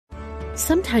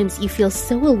Sometimes you feel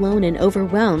so alone and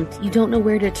overwhelmed you don't know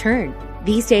where to turn.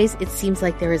 These days, it seems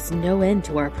like there is no end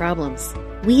to our problems.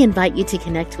 We invite you to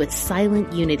connect with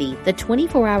Silent Unity, the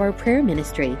 24-hour prayer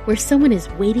ministry where someone is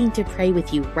waiting to pray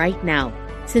with you right now.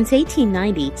 Since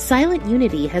 1890, Silent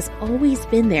Unity has always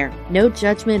been there. No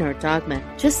judgment or dogma,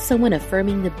 just someone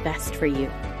affirming the best for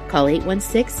you. Call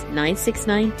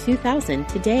 816-969-2000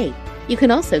 today. You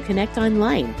can also connect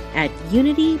online at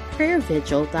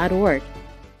unityprayervigil.org.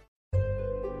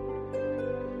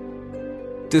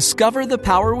 Discover the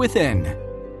power within.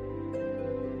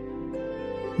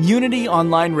 Unity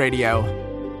Online Radio.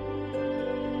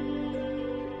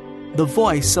 The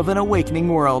voice of an awakening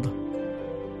world.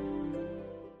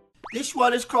 This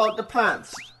one is called The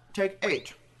Pants. Take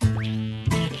 8.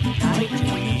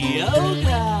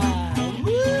 Yoga!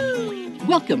 Woo!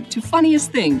 Welcome to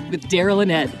Funniest Thing with Daryl and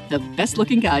Ed, the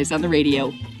best-looking guys on the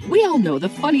radio. We all know the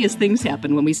funniest things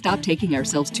happen when we stop taking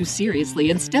ourselves too seriously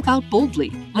and step out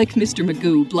boldly, like Mr.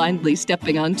 Magoo blindly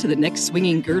stepping onto the next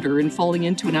swinging girder and falling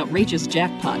into an outrageous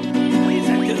jackpot.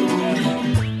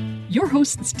 Your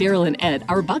hosts, Daryl and Ed,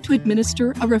 are about to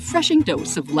administer a refreshing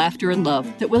dose of laughter and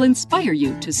love that will inspire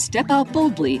you to step out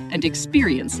boldly and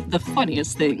experience the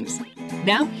funniest things.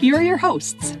 Now, here are your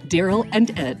hosts, Daryl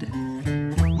and Ed.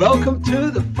 Welcome to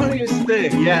The Funniest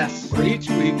Thing. Yes. Where each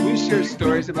week we share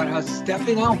stories about how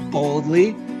stepping out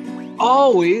boldly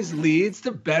always leads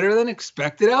to better than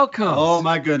expected outcomes. Oh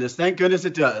my goodness. Thank goodness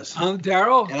it does. I'm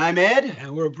Daryl. And I'm Ed.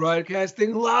 And we're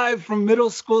broadcasting live from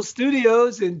Middle School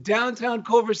Studios in downtown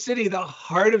Culver City, the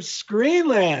heart of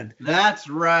Screenland. That's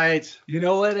right. You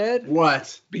know what, Ed?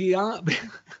 What? Beyonce?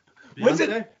 What's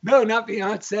it? No, not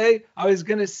Beyonce. I was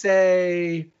going to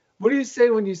say, what do you say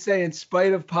when you say in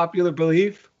spite of popular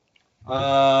belief?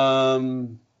 What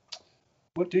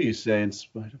do you say in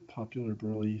spite of popular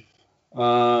belief?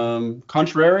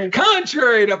 Contrary?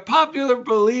 Contrary to popular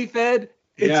belief, Ed,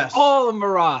 it's all a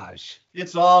mirage.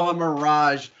 It's all a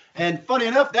mirage. And funny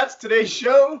enough, that's today's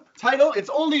show title. It's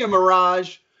Only a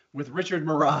Mirage with Richard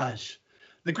Mirage.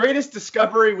 The greatest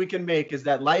discovery we can make is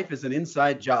that life is an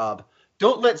inside job.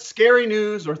 Don't let scary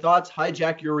news or thoughts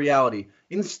hijack your reality.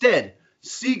 Instead,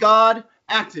 see God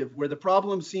active where the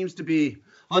problem seems to be.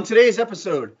 On today's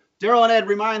episode, Daryl and Ed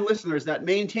remind listeners that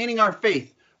maintaining our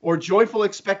faith or joyful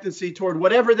expectancy toward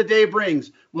whatever the day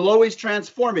brings will always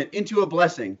transform it into a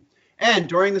blessing. And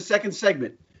during the second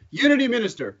segment, Unity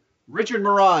Minister Richard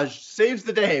Mirage saves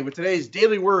the day with today's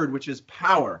daily word, which is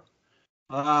power.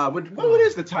 What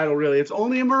is the title really? It's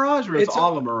only a mirage, or it's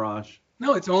all a mirage?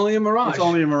 No, it's only a mirage. It's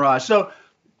only a mirage. So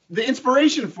the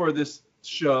inspiration for this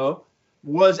show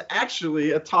was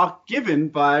actually a talk given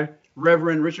by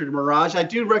Reverend Richard Mirage. I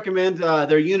do recommend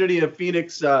their Unity of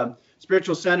Phoenix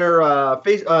Spiritual Center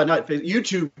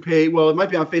YouTube page. Well, it might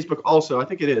be on Facebook also. I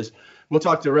think it is. We'll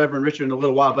talk to Reverend Richard in a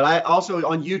little while. But I also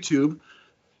on YouTube,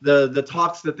 the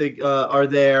talks that they are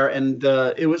there, and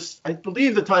it was, I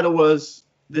believe the title was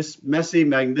this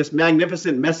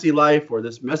magnificent messy life, or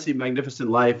this messy magnificent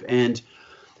life. And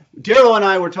Daryl and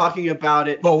I were talking about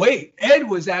it. But wait, Ed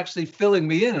was actually filling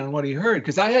me in on what he heard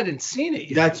because I hadn't seen it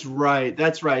yet. That's right.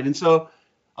 And so,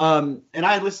 and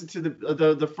I listened to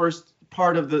the first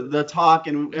part of the talk,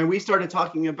 and we started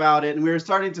talking about it, and we were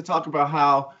starting to talk about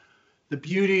how the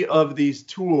beauty of these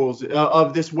tools,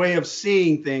 of this way of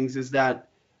seeing things, is that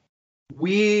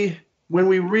when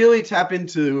we really tap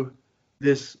into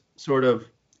this sort of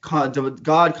God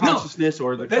consciousness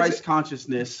or the Christ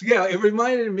consciousness. Yeah, it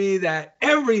reminded me that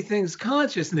everything's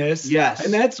consciousness. Yes.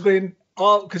 And that's when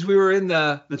because we were in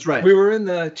the. That's right. We were in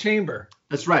the chamber.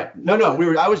 That's right. No,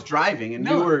 I was driving, and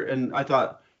and I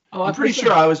thought, I'm pretty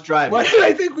sure I was driving. Why did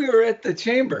I think we were at the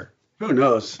chamber? Who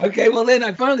knows? Okay, well then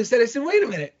I finally said, wait a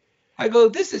minute. I go,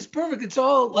 this is perfect. It's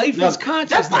all life is consciousness.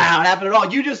 That's not how it happened at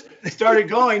all. You just started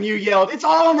going. You yelled, "It's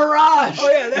all a mirage!"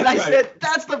 Oh yeah, that's and I said,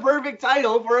 "That's the perfect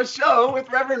title for a show with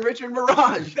Reverend Richard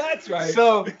Mirage." That's right.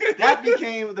 So that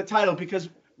became the title, because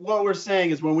what we're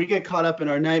saying is when we get caught up in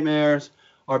our nightmares,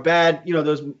 our bad,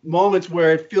 those moments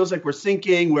where it feels like we're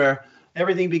sinking, where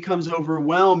everything becomes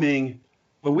overwhelming,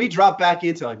 when we drop back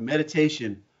into like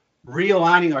meditation,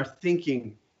 realigning our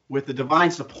thinking with the divine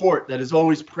support that is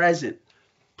always present.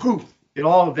 Poof,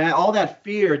 all that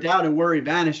fear, doubt, and worry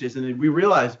vanishes, and then we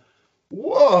realize,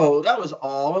 whoa, that was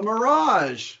all a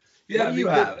mirage. Yeah,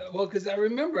 because I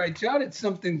remember I jotted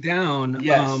something down.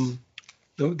 Yes.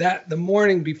 The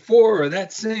morning before, or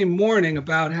that same morning,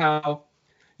 about how,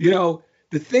 the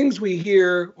things we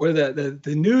hear, or the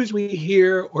news we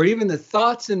hear, or even the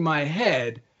thoughts in my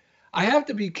head, I have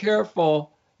to be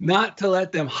careful not to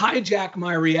let them hijack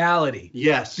my reality.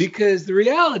 Yes. Because the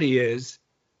reality is,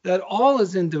 that all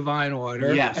is in divine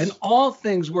order, Yes. and all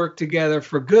things work together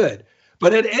for good.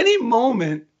 But at any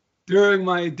moment during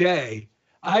my day,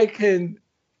 I can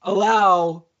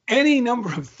allow any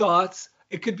number of thoughts.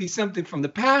 It could be something from the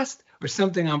past, or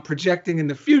something I'm projecting in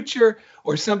the future,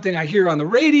 or something I hear on the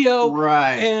radio.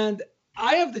 Right. And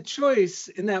I have the choice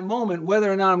in that moment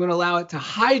whether or not I'm going to allow it to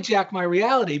hijack my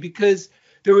reality, because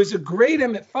there was a great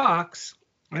Emmett Fox,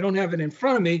 I don't have it in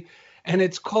front of me, and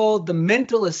it's called The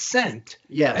Mental Ascent.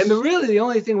 Yes. And the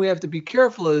only thing we have to be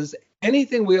careful is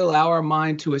anything we allow our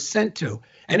mind to assent to.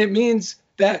 And it means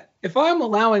that if I'm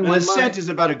allowing my assent mind... is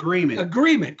about agreement.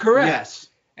 Agreement, correct. Yes.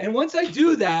 And once I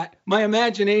do that, my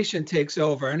imagination takes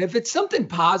over. And if it's something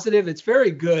positive, it's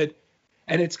very good,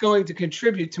 and it's going to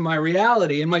contribute to my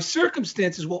reality. And my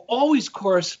circumstances will always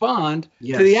correspond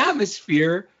Yes. to the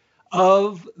atmosphere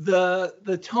of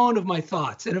the tone of my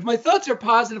thoughts. And if my thoughts are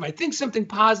positive, I think something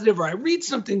positive, or I read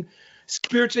something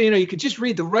spiritual, you could just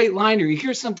read the right line, or you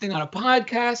hear something on a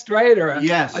podcast, right? Or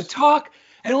a talk.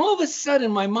 And all of a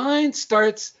sudden my mind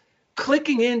starts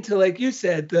clicking into, like you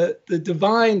said, the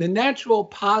divine, the natural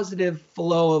positive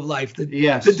flow of life, the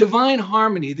divine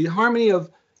harmony, the harmony of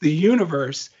the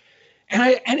universe.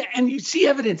 And you see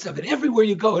evidence of it everywhere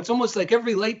you go. It's almost like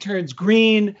every light turns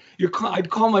green. I'd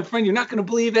call my friend, you're not going to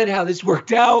believe it, how this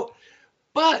worked out.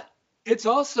 But it's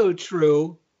also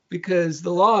true, because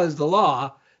the law is the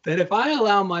law, that if I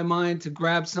allow my mind to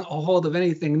grab a hold of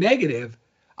anything negative,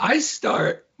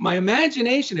 my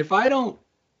imagination, if I don't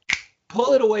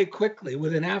pull it away quickly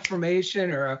with an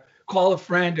affirmation or call a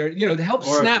friend, or to help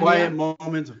snap me out. Or a quiet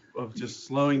moment of just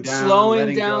slowing down,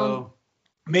 letting go.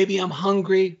 Maybe I'm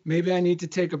hungry. Maybe I need to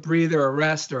take a breather, a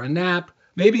rest, or a nap.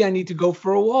 Maybe I need to go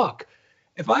for a walk.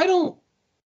 If I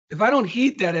don't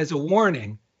heed that as a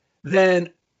warning,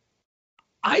 then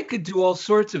I could do all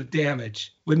sorts of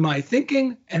damage with my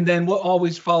thinking. And then what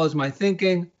always follows my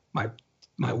thinking, my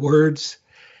words.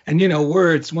 And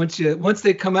words, once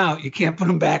they come out, you can't put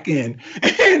them back in.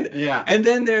 And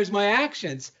then there's my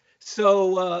actions.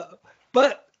 So,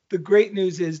 but the great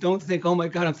news is, don't think, oh my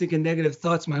God, I'm thinking negative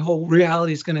thoughts, my whole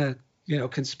reality is going to,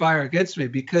 conspire against me,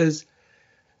 because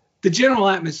the general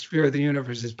atmosphere of the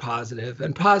universe is positive,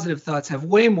 and positive thoughts have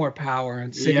way more power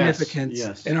and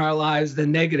significance in our lives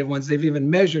than negative ones. They've even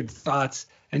measured thoughts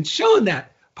and shown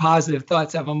that positive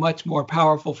thoughts have a much more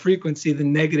powerful frequency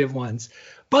than negative ones.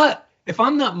 But if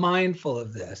I'm not mindful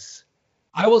of this,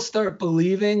 I will start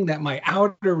believing that my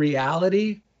outer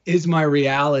reality is my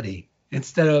reality,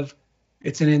 instead of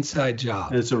it's an inside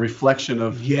job. And it's a reflection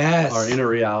of our inner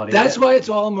reality. That's why it's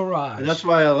all mirage. And that's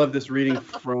why I love this reading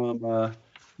from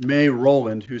May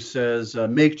Rowland, who says,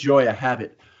 make joy a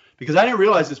habit. Because I didn't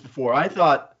realize this before. I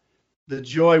thought the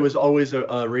joy was always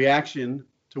a reaction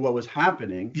to what was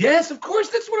happening. Yes, of course,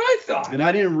 that's what I thought. And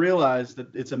I didn't realize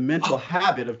that it's a mental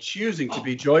habit of choosing to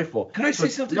be joyful. Can I say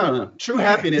something? No. True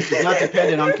happiness is not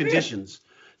dependent on conditions.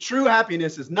 True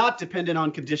happiness is not dependent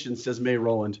on conditions, says May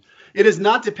Rowland. It is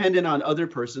not dependent on other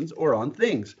persons or on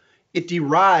things. It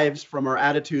derives from our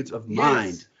attitudes of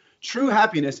mind. True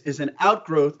happiness is an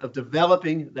outgrowth of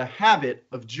developing the habit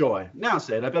of joy. Now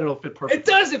say it. I bet it'll fit perfectly. It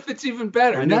does. It fits even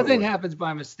better. Nothing happens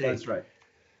by mistake. That's right.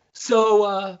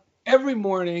 So every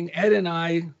morning, Ed and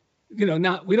I, we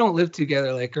don't live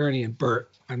together like Ernie and Bert.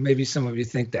 Maybe some of you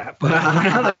think that, but we're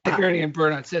not like Ernie and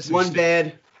Bert on Sesame Street. One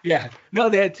bed. Yeah. No,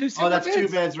 they had two separate beds. Oh,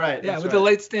 that's 2 beds, right. Yeah, with the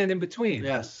light stand in between.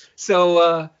 Yes.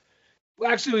 So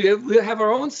actually, we have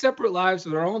our own separate lives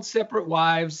with our own separate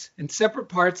wives in separate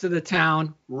parts of the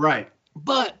town. Right.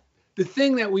 But the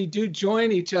thing that we do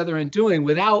join each other in doing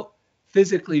without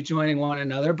physically joining one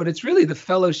another, but it's really the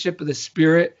fellowship of the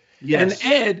Spirit. Yes.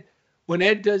 And Ed, when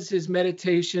Ed does his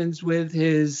meditations with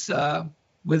his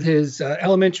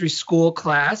elementary school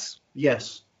class.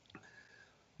 Yes.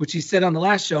 Which he said on the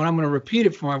last show, and I'm going to repeat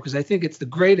it for him because I think it's the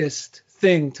greatest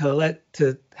thing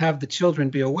to have the children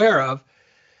be aware of,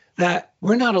 that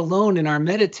we're not alone in our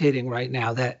meditating right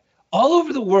now, that all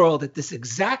over the world at this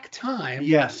exact time,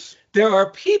 there are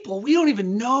people we don't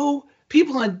even know,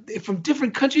 people from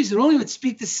different countries that don't even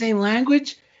speak the same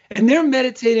language, and they're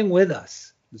meditating with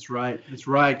us. That's right. That's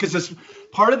right. Because it's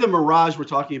part of the mirage we're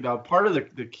talking about. Part of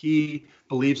the key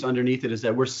beliefs underneath it is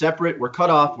that we're separate, we're cut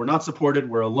off, we're not supported,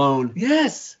 we're alone.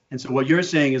 Yes. And so what you're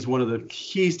saying is one of the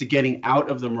keys to getting out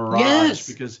of the mirage,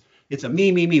 because it's a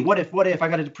me. What if I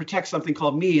got to protect something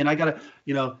called me, and I got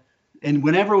to, and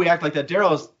whenever we act like that,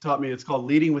 Daryl has taught me it's called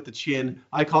leading with the chin.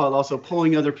 I call it also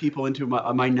pulling other people into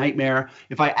my nightmare.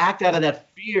 If I act out of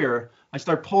that fear, I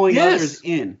start pulling others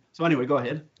in. So anyway, go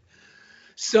ahead.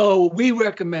 So we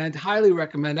recommend, highly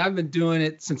recommend. I've been doing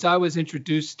it since I was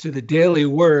introduced to the Daily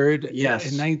Word in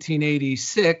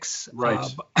 1986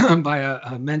 Right. By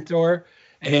a mentor,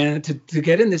 and to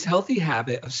get in this healthy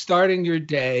habit of starting your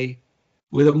day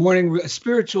with a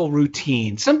spiritual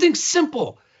routine, something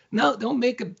simple. No, don't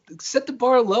set the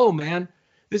bar low, man.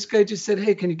 This guy just said,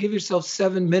 hey, can you give yourself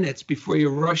 7 minutes before you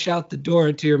rush out the door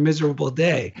into your miserable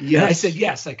day? Yes. And I said,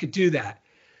 yes, I could do that.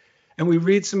 And we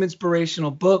read some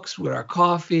inspirational books with our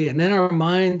coffee, and then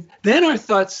our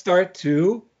thoughts start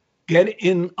to get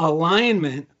in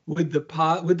alignment with the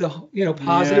positive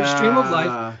stream of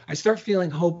life. I start feeling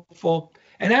hopeful.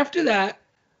 And after that,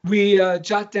 we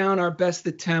jot down our best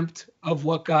attempt of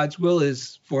what God's will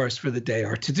is for us for the day,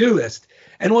 our to-do list.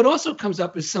 And what also comes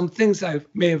up is some things I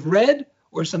may have read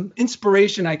or some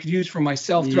inspiration I could use for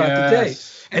myself throughout the day.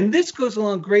 And this goes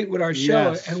along great with our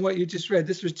show and what you just read.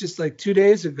 This was just like 2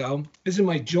 days ago. This is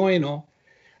my journal.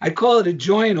 I call it a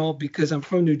journal because I'm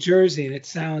from New Jersey and it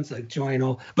sounds like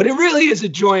journal, but it really is a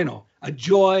journal,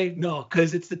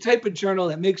 because it's the type of journal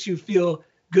that makes you feel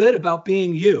good about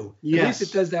being you. Yes. At least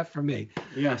it does that for me.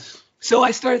 Yes. So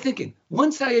I started thinking,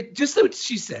 just like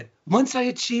she said, once I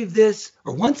achieve this,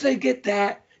 or once I get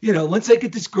that, once I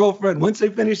get this girlfriend, once I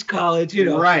finish college,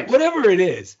 right. Whatever it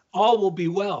is, all will be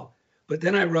well. But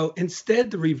then I wrote,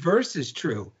 instead, the reverse is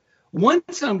true.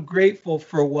 Once I'm grateful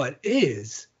for what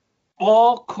is,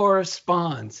 all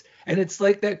corresponds. And it's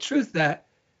like that truth that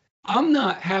I'm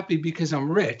not happy because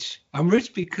I'm rich. I'm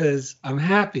rich because I'm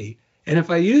happy. And if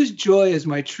I use joy as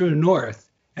my true north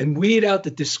and weed out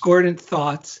the discordant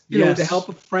thoughts, with the help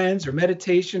of friends or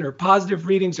meditation or positive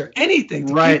readings or anything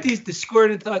to keep these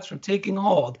discordant thoughts from taking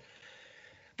hold,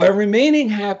 by remaining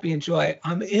happy and joy,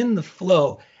 I'm in the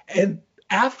flow. And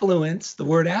affluence, the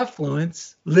word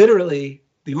affluence, literally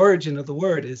the origin of the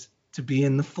word is to be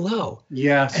in the flow.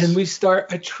 Yes. And we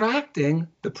start attracting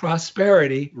the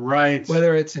prosperity,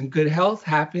 whether it's in good health,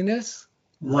 happiness,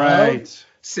 love,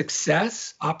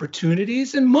 success,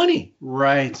 opportunities, and money.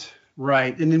 Right.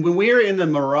 And then when we're in the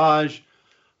mirage,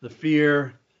 the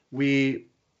fear, we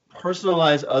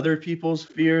personalize other people's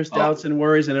fears, doubts, and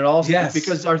worries. And it also,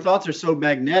 because our thoughts are so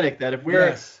magnetic that if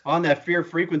we're on that fear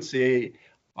frequency,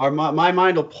 my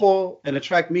mind will pull and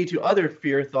attract me to other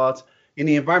fear thoughts in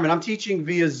the environment. I'm teaching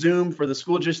via Zoom for the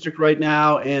school district right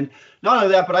now. And not only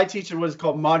that, but I teach in what is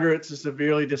called moderate to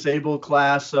severely disabled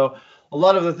class. So a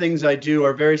lot of the things I do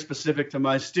are very specific to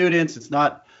my students.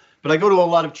 But I go to a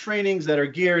lot of trainings that are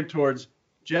geared towards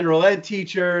general ed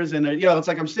teachers. And, it's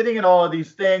like I'm sitting in all of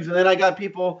these things. And then I got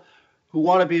people who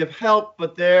want to be of help,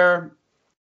 but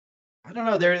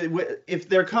if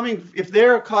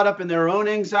they're caught up in their own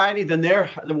anxiety, then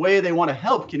the way they want to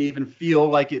help can even feel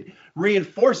like it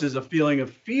reinforces a feeling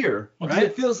of fear. Right?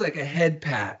 It feels like a head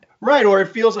pat. Right, or it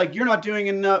feels like you're not doing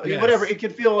enough, whatever. It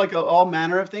can feel like all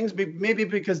manner of things, maybe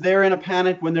because they're in a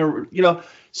panic when they're,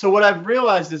 So what I've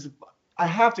realized is I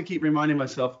have to keep reminding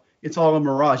myself it's all a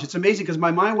mirage. It's amazing because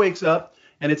my mind wakes up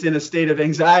and it's in a state of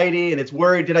anxiety and it's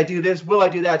worried. Did I do this? Will I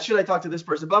do that? Should I talk to this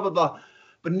person? Blah, blah, blah.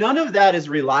 But none of that is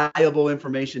reliable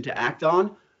information to act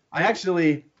on. I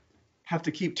actually have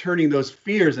to keep turning those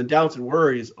fears and doubts and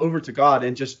worries over to God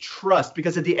and just trust,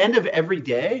 because at the end of every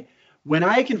day, when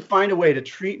I can find a way to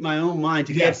treat my own mind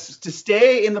to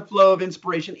stay in the flow of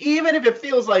inspiration, even if it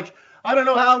feels like I don't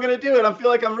know how I'm going to do it, I feel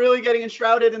like I'm really getting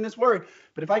enshrouded in this worry.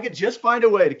 But if I could just find a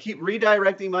way to keep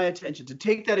redirecting my attention, to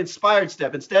take that inspired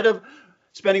step, instead of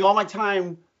spending all my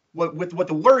time with what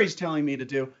the worry's telling me to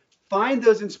do, find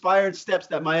those inspired steps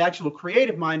that my actual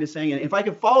creative mind is saying. And if I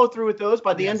can follow through with those,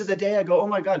 by the end of the day, I go, oh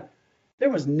my God, there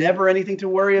was never anything to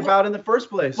worry about in the first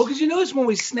place. Well, because you notice when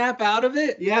we snap out of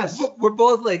it, we're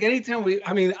both like, anytime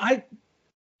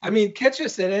catch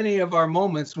us at any of our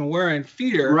moments when we're in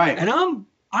fear. Right. And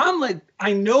I'm like,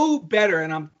 I know better,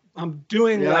 and I'm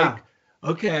doing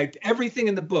everything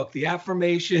in the book, the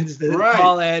affirmations, the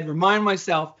call ed, remind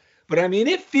myself. But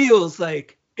it feels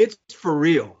like it's for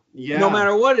real. Yeah. No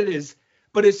matter what it is.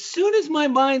 But as soon as my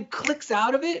mind clicks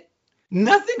out of it,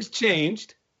 nothing's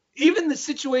changed. Even the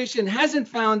situation hasn't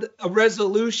found a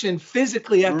resolution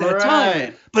physically at that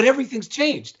time, but everything's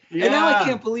changed. Yeah. And now I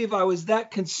can't believe I was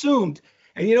that consumed.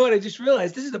 And you know what? I just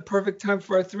realized this is the perfect time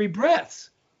for our 3 breaths.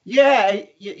 Yeah.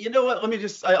 You know what? Let me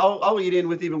I'll lead in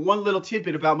with even one little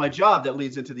tidbit about my job that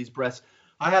leads into these breaths.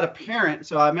 I had a parent.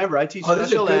 So I remember I teach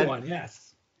special ed. One,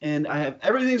 yes. And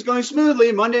everything's going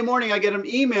smoothly. Monday morning, I get an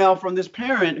email from this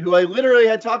parent who I literally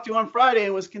had talked to on Friday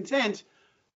and was content.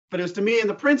 But it was to me and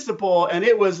the principal, and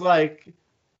it was like,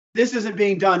 this isn't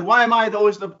being done. Why am I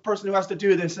always the person who has to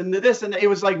do this and this? And it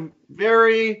was like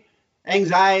very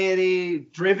anxiety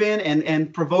driven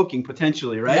and provoking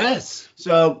potentially, right? Yes.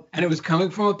 So, and it was coming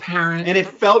from a parent. And it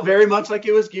felt very much like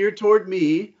it was geared toward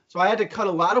me. So I had to cut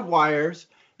a lot of wires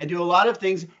and do a lot of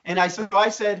things. And I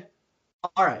said,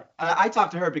 all right, I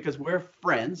talked to her because we're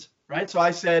friends, right? So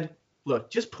I said, look,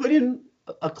 just put in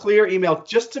a clear email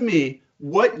just to me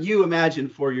what you imagine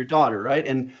for your daughter, right?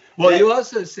 And well, you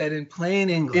also said in plain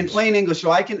English. In plain English,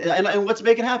 so I can, and let's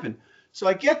make it happen. So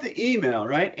I get the email,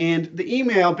 right? And the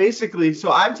email basically,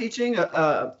 so I'm teaching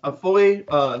a fully,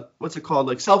 what's it called,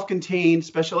 like self-contained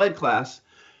special ed class.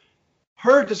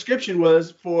 Her description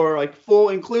was for like full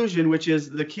inclusion, which is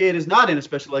the kid is not in a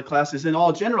special ed class, is in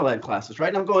all general ed classes, right?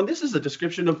 And I'm going, this is a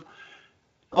description of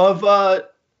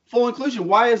full inclusion.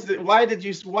 Why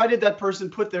did that person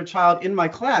put their child in my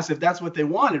class if that's what they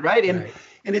wanted, right?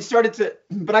 And it started to,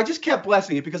 but I just kept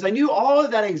blessing it because I knew all of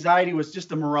that anxiety was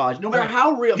just a mirage, no matter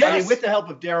how real. Yes. I mean, with the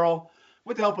help of Daryl,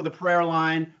 with the help of the prayer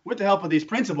line, with the help of these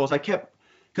principles, I kept,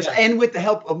 and with the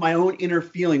help of my own inner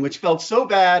feeling, which felt so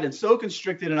bad and so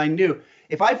constricted. And I knew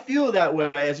if I feel that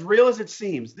way, as real as it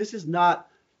seems, this is not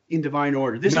in divine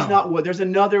order. This is not what, there's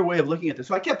another way of looking at this.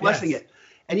 So I kept blessing it.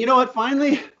 And you know what?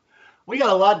 Finally, we got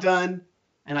a lot done.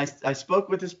 And I spoke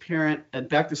with this parent at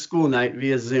back to school night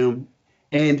via Zoom.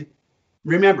 And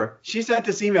remember, she sent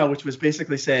this email, which was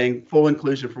basically saying full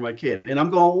inclusion for my kid. And I'm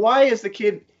going, why does the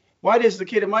kid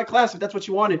in my class, if that's what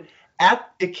you wanted?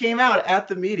 It came out at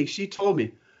the meeting. She told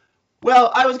me,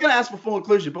 well, I was going to ask for full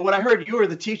inclusion, but when I heard you were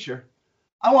the teacher,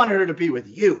 I wanted her to be with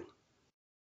you.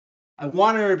 I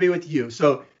wanted her to be with you.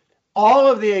 So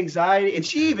all of the anxiety, and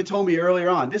she even told me earlier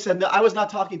on, this said, I was not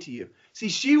talking to you. See,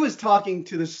 she was talking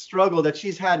to the struggle that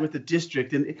she's had with the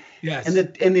district and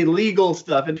the legal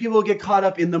stuff, and people get caught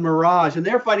up in the mirage, and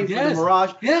they're fighting for the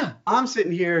mirage. Yeah. I'm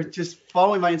sitting here just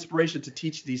following my inspiration to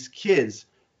teach these kids.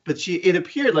 But it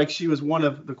appeared like she was one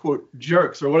of the quote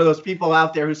jerks or one of those people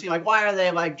out there who seem like, why are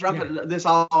they like dumping this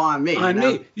all on me?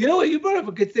 Me. You know what? You brought up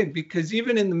a good thing because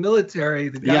even in the military,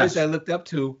 the guys I looked up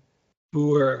to who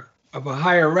were of a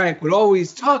higher rank would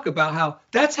always talk about how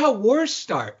that's how wars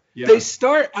start. Yeah. They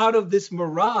start out of this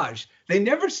mirage. They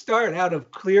never start out of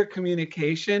clear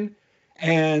communication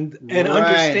and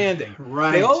understanding.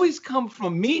 Right. They always come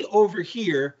from me over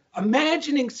here,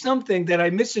 imagining something that I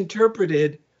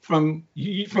misinterpreted from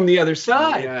the other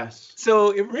side. Yes.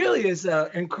 So it really is an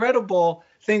incredible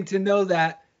thing to know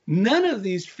that none of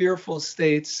these fearful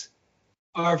states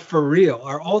are for real,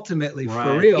 are ultimately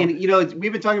for real. And, you know,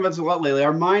 we've been talking about this a lot lately.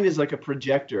 Our mind is like a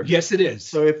projector. Yes, it is.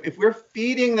 So if we're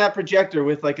feeding that projector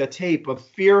with like a tape of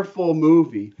fearful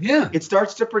movie, it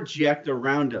starts to project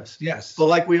around us. Yes. But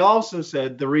like we also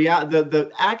said,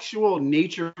 the actual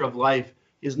nature of life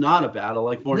is not a battle,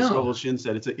 like Morton Scovel Shinn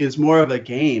said. It's more of a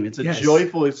game. It's a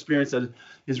joyful experience that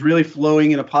is really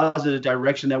flowing in a positive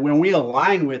direction, that when we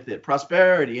align with it,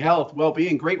 prosperity, health,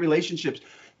 well-being, great relationships,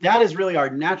 that is really our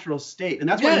natural state. And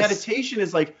that's why meditation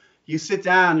is like, you sit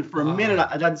down and for a minute,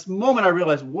 at this moment I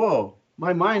realized, whoa,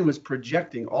 my mind was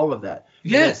projecting all of that.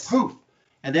 Yes. Poof.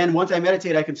 And then once I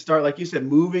meditate, I can start, like you said,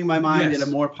 moving my mind in a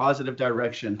more positive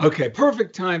direction. Okay,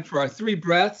 perfect time for our 3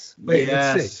 breaths. Wait,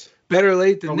 let's see. Better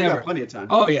late than never. We got plenty of time.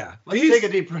 Oh, yeah. Let's take a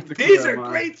deep breath. These are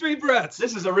great 3 breaths.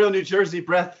 This is a real New Jersey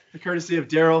breath, courtesy of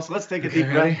Daryl. So let's take a deep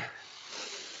breath.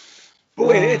 But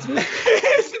wait, it's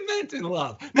meant in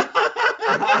love. In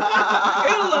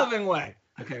a loving way.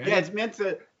 Okay. Ready? Yeah, it's meant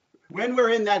to, when we're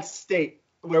in that state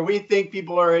where we think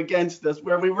people are against us,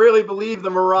 where we really believe the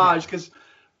mirage, because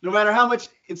no matter how much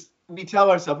we tell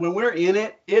ourselves, when we're in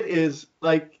it, it is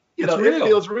like, it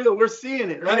feels real. We're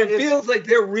seeing it, right? And it feels like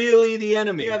they're really the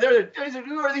enemy. Yeah,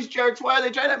 who are these jerks? Why are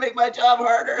they trying to make my job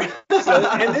harder?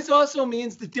 And this also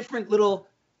means the different little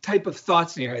type of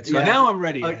thoughts in your head. So now I'm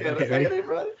ready. Okay, ready?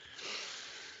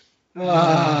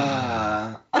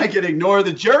 I can ignore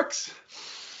the jerks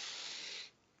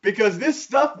because this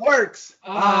stuff works.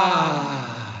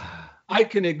 I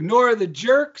can ignore the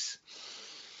jerks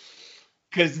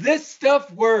because this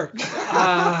stuff works.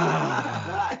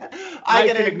 I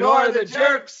can ignore the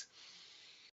jerks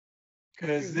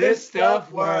because this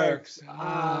stuff works.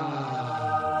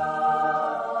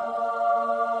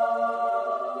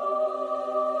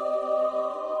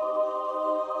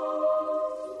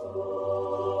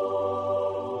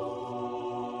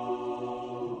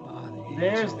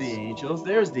 There's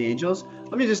the angels.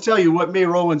 Let me just tell you what May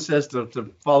Rowland says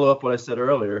to follow up what I said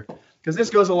earlier, because this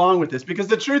goes along with this. Because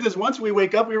the truth is, once we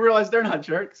wake up, we realize they're not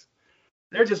jerks.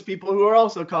 They're just people who are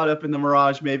also caught up in the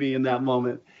mirage, maybe in that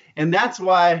moment. And that's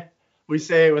why we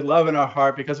say it with love in our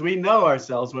heart, because we know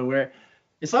ourselves when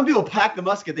some people pack the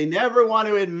musket. They never want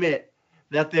to admit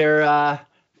that they're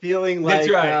feeling like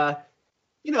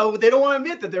you know, they don't want to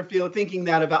admit that they're thinking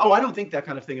that about, I don't think that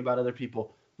kind of thing about other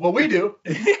people. Well, we do.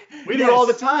 We do all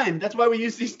the time. That's why we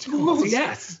use these tools.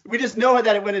 Yes. We just know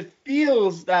that when it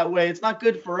feels that way, it's not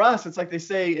good for us. It's like they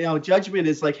say, you know, judgment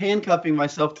is like handcuffing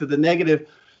myself to the negative,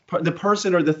 the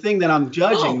person or the thing that I'm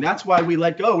judging. That's why we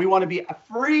let go. We want to be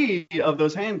free of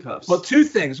those handcuffs. Well, two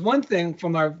things. One thing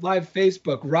from our live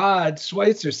Facebook, Rod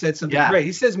Schweitzer said something great.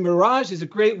 He says mirage is a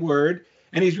great word,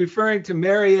 and he's referring to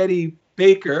Mary Eddy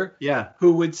Baker,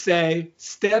 who would say,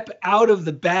 step out of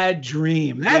the bad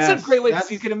dream. That's a great way. So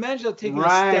you can imagine taking a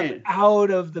step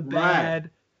out of the bad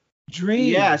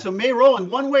dream. Yeah, so May Rowland,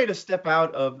 one way to step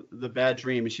out of the bad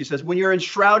dream is she says, when you're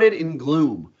enshrouded in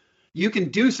gloom, you can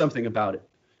do something about it.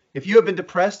 If you have been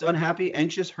depressed, unhappy,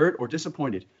 anxious, hurt, or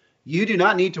disappointed, you do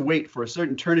not need to wait for a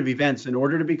certain turn of events in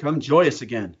order to become joyous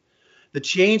again. The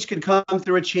change can come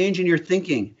through a change in your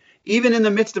thinking. Even in the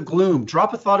midst of gloom,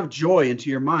 drop a thought of joy into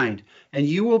your mind, and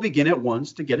you will begin at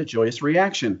once to get a joyous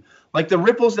reaction. Like the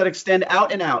ripples that extend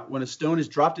out and out when a stone is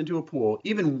dropped into a pool,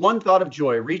 even one thought of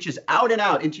joy reaches out and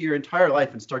out into your entire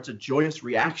life and starts a joyous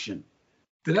reaction.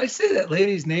 Did I say that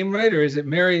lady's name right, or is it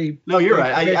Mary? No, you're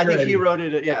right. I think he wrote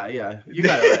it. Yeah. You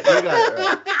got it right. You got it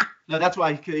right. No, that's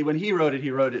why when he wrote it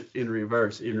in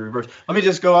reverse. Let me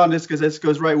just go on this because this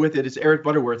goes right with it. It's Eric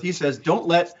Butterworth. He says,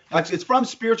 it's from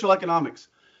Spiritual Economics.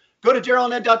 Go to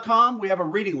DarylAndEd.com. We have a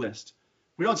reading list.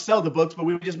 We don't sell the books, but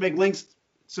we just make links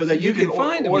so that you can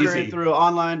find order it through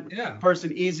online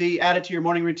person, easy, add it to your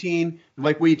morning routine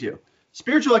like we do.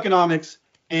 Spiritual Economics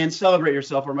and Celebrate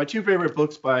Yourself are my two favorite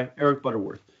books by Eric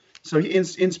Butterworth. So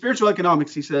in Spiritual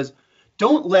Economics, he says,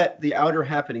 don't let the outer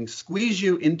happening squeeze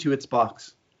you into its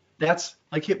box. That's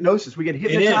like hypnosis. We get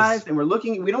hypnotized and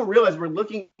we don't realize we're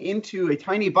looking into a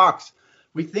tiny box.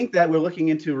 We think that we're looking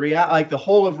into like the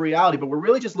whole of reality, but we're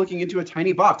really just looking into a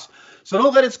tiny box. So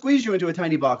don't let it squeeze you into a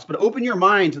tiny box, but open your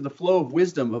mind to the flow of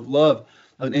wisdom, of love,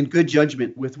 and good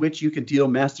judgment with which you can deal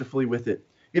masterfully with it.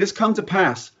 It has come to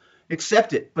pass.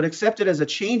 Accept it, but accept it as a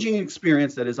changing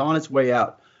experience that is on its way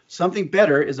out. Something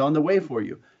better is on the way for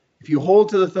you. If you hold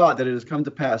to the thought that it has come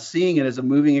to pass, seeing it as a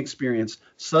moving experience,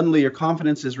 suddenly your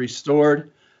confidence is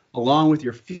restored along with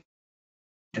your feeling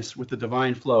with the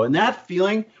divine flow. And that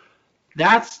feeling,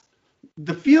 that's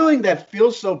the feeling that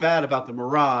feels so bad about the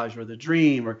mirage or the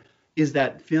dream, is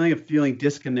that feeling of feeling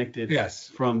disconnected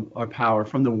from our power,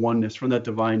 from the oneness, from that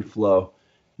divine flow.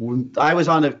 When I was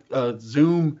on a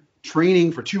Zoom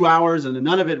training for 2 hours and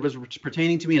none of it was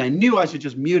pertaining to me, and I knew I should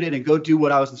just mute it and go do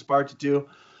what I was inspired to do,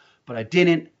 but I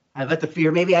didn't. I let the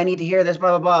fear, maybe I need to hear this,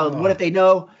 blah, blah, blah. What if they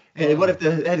know? And what if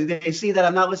they see that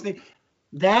I'm not listening?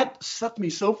 That sucked me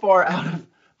so far out of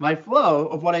my flow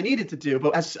of what I needed to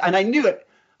do. And I knew it.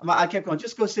 I kept going,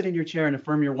 just go sit in your chair and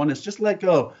affirm your oneness. Just let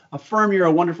go. Affirm you're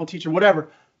a wonderful teacher,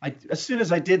 whatever. As soon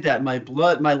as I did that,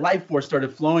 my life force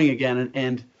started flowing again.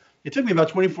 And it took me about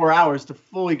 24 hours to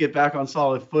fully get back on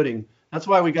solid footing. That's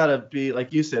why we got to be,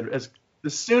 like you said, the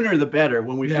sooner the better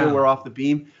when we feel we're off the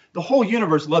beam. The whole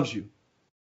universe loves you.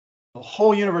 The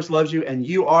whole universe loves you, and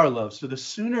you are loved. So the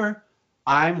sooner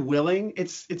I'm willing,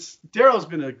 Daryl's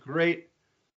been a great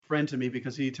friend to me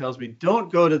because he tells me,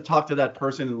 don't go to talk to that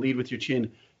person and lead with your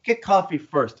chin. Get coffee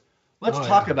first. Let's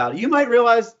talk about it. You might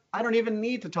realize I don't even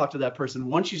need to talk to that person.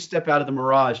 Once you step out of the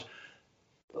mirage,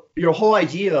 your whole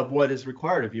idea of what is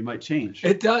required of you might change.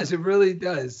 It does. It really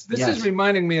does. This is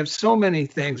reminding me of so many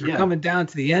things. We're coming down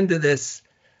to the end of this,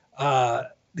 half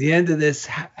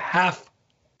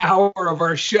hour of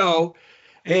our show.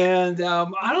 And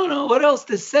I don't know what else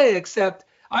to say, except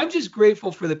I'm just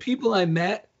grateful for the people I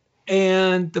met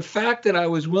and the fact that I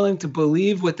was willing to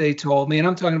believe what they told me. And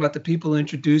I'm talking about the people who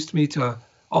introduced me to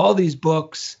all these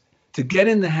books, to get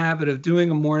in the habit of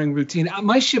doing a morning routine.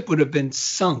 My ship would have been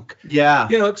sunk. Yeah.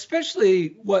 You know,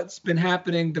 especially what's been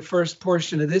happening the first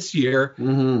portion of this year.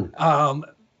 Mm-hmm.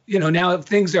 Now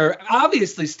things are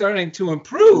obviously starting to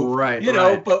improve, right?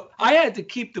 But I had to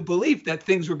keep the belief that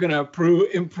things were going to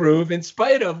improve in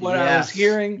spite of what I was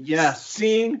hearing,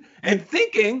 seeing, and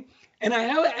thinking. And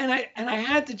I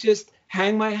had to just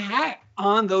hang my hat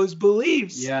on those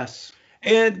beliefs. Yes.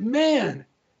 And man,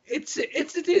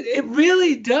 it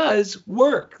really does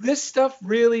work. This stuff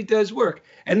really does work.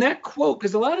 And that quote,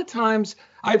 because a lot of times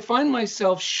I find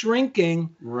myself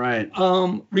shrinking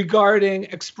regarding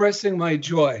expressing my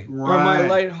joy or my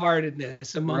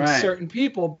lightheartedness among certain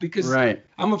people, because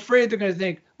I'm afraid they're going to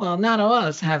think, well, none of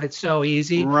us have it so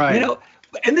easy. Right.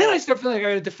 And then I start feeling like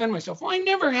I got to defend myself. Well, I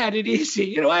never had it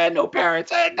easy. I had no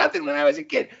parents. I had nothing when I was a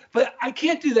kid. But I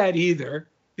can't do that either,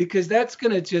 because that's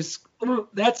going to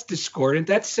that's discordant.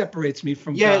 That separates me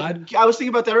from God. I was thinking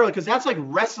about that earlier, because that's like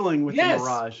wrestling with the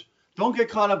mirage. Don't get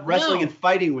caught up wrestling and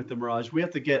fighting with the mirage. We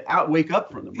have to wake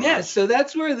up from the mirage. Yeah, so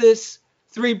that's where this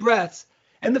 3 breaths.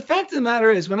 And the fact of the matter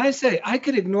is, when I say I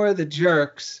could ignore the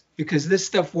jerks because this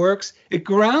stuff works, it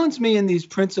grounds me in these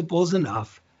principles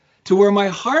enough to where my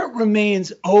heart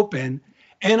remains open.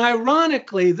 And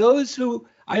ironically, those who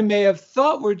I may have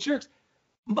thought were jerks,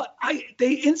 but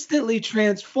they instantly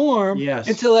transform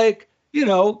into like,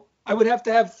 I would have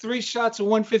to have 3 shots of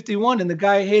 151 and the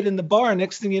guy I hate in the bar.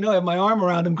 Next thing you know, I have my arm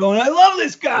around him going, I love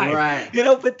this guy.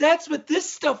 Right. But that's what this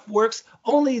stuff works.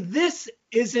 Only this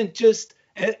isn't just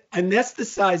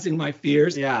anesthetizing my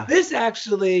fears. Yeah. This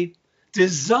actually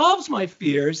dissolves my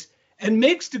fears and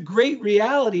makes the great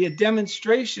reality a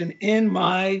demonstration in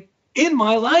my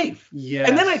life. Yes.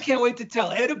 And then I can't wait to tell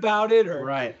Ed about it.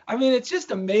 I mean, it's just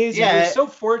amazing. Yeah, We're so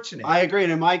fortunate. I agree.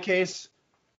 And in my case,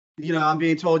 I'm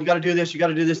being told you got to do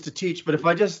this to teach. But if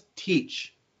I just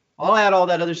teach, I'll add all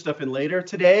that other stuff in later.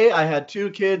 Today, I had 2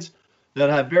 kids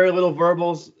that have very little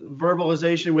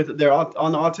verbalization they're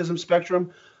on the autism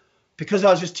spectrum, because I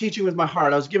was just teaching with my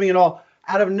heart. I was giving it all.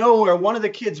 Out of nowhere, one of the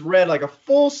kids read like a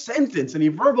full sentence and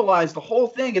he verbalized the whole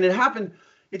thing, and it happened.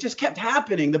 It just kept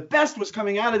happening. The best was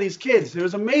coming out of these kids. It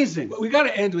was amazing. But we got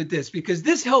to end with this, because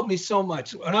this helped me so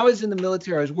much. When I was in the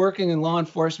military, I was working in law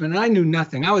enforcement, and I knew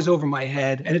nothing. I was over my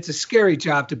head, and it's a scary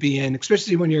job to be in,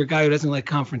 especially when you're a guy who doesn't like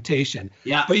confrontation.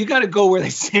 Yeah. But you got to go where they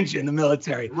send you in the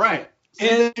military. Right.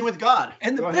 And with God.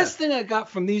 And the best thing I got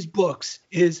from these books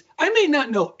is I may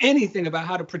not know anything about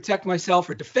how to protect myself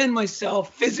or defend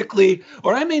myself physically,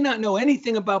 or I may not know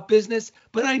anything about business,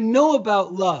 but I know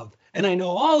about love. And I know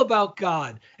all about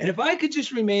God. And if I could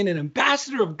just remain an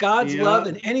ambassador of God's love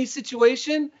in any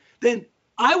situation, then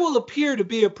I will appear to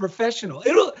be a professional.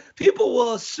 People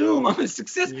will assume I'm a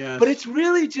success, but it's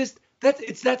really just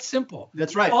it's that simple.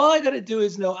 That's right. All I got to do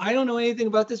is know I don't know anything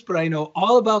about this, but I know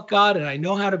all about God and I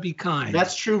know how to be kind.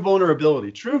 That's true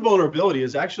vulnerability. True vulnerability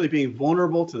is actually being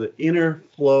vulnerable to the inner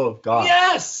flow of God.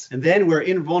 Yes. And then we're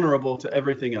invulnerable to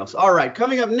everything else. All right,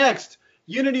 coming up next,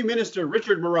 Unity Minister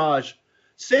Richard Mirage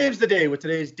saves the day with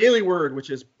today's daily word,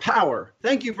 which is power.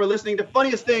 Thank you for listening to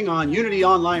Funniest Thing on Unity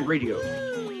Online Radio.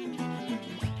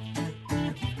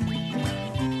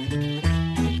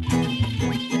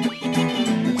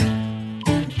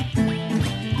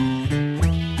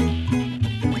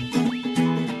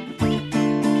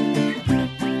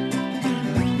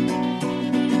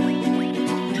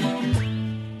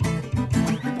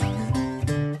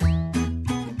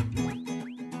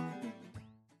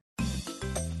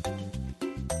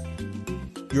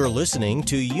 You're listening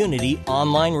to Unity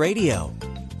Online Radio,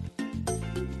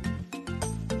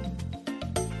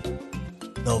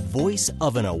 the voice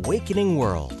of an awakening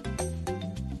world.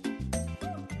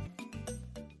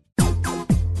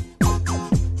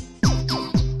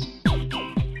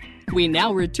 We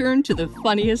now return to the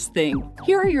funniest thing.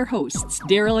 Here are your hosts,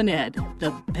 Daryl and Ed,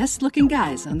 the best-looking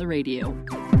guys on the radio.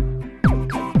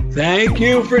 Thank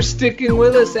you for sticking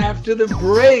with us after the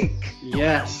break.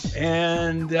 Yes.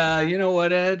 And you know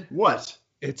what, Ed? What?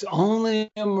 It's only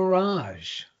a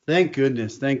mirage. Thank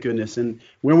goodness. Thank goodness. And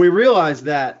when we realize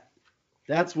that,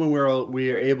 that's when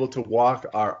we are able to walk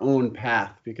our own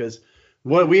path. Because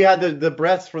what we had the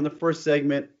breaths from the first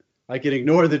segment, I can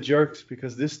ignore the jerks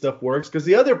because this stuff works. Because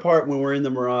the other part when we're in the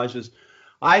mirage is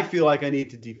I feel like I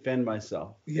need to defend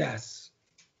myself. Yes.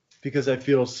 Because I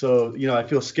feel I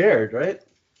feel scared, right?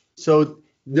 So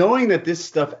knowing that this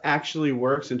stuff actually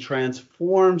works and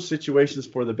transforms situations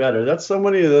for the better. That's so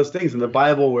many of those things in the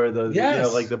Bible where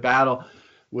like the battle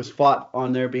was fought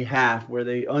on their behalf, where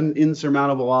they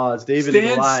insurmountable odds. David stand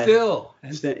and Goliath. Still.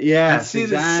 Yes, and see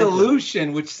exactly. The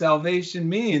solution, which salvation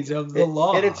means, of the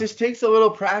law. And it just takes a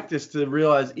little practice to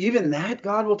realize even that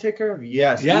God will take care of.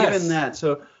 Yes, even that.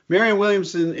 So Marianne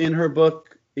Williamson, in her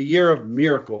book, A Year of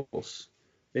Miracles,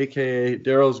 a.k.a.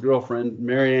 Daryl's girlfriend,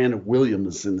 Marianne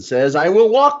Williamson, says, I will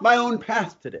walk my own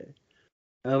path today.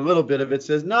 And a little bit of it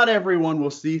says, not everyone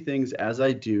will see things as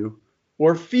I do,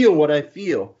 or feel what I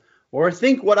feel, or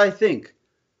think what I think,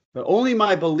 but only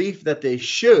my belief that they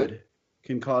should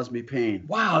can cause me pain.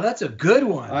 Wow, that's a good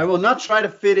one. I will not try to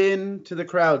fit in to the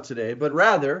crowd today, but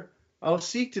rather I'll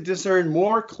seek to discern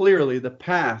more clearly the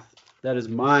path that is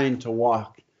mine to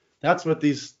walk. That's what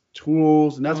these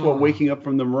tools, and that's what waking up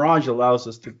from the mirage allows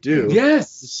us to do.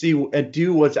 Yes. To see and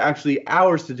do what's actually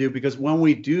ours to do, because when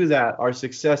we do that, our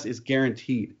success is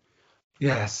guaranteed.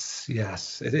 Yes,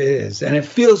 it is. And it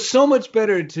feels so much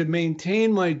better to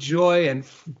maintain my joy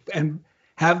and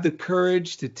have the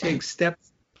courage to take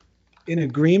steps in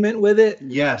agreement with it.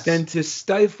 Yes. Than to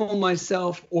stifle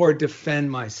myself or defend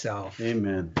myself.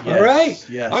 Amen. Yes. All right.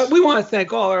 Yes. All right. We want to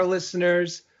thank all our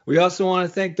listeners. We also want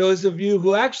to thank those of you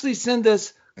who actually send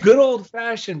us good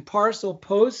old-fashioned parcel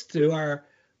post to our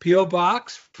P.O.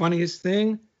 Box, Funniest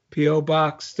Thing, P.O.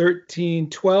 Box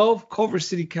 1312, Culver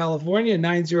City, California,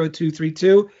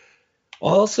 90232.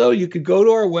 Also, you could go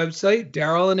to our website,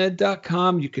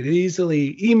 DarylAndEd.com. You could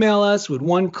easily email us with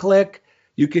one click.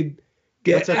 You could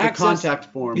get access. The contact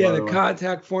form. Yeah, the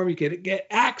contact form. You could get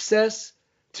access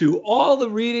to all the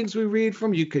readings we read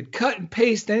from. You could cut and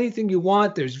paste anything you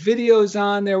want. There's videos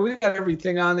on there. We've got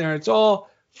everything on there. It's all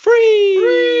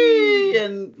free.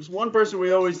 And one person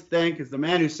we always thank is the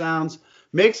man who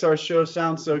makes our show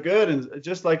sound so good. And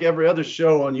just like every other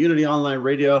show on Unity Online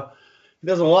Radio, he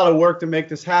does a lot of work to make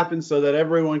this happen so that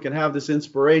everyone can have this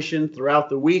inspiration throughout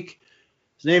the week.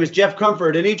 His name is Jeff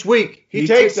Comfort, and each week he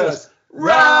takes us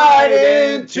right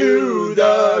into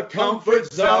the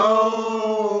comfort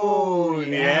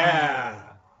zone. Yeah.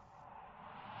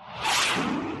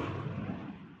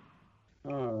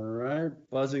 All right,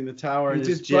 buzzing the tower in his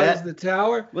just jet. buzzed the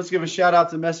tower. Let's give a shout out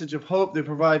to Message of Hope. They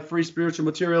provide free spiritual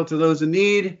material to those in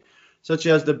need, such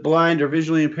as the blind or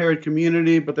visually impaired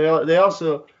community, but they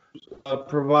also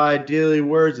provide daily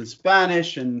words in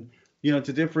Spanish and, to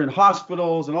different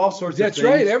hospitals and all sorts of things. That's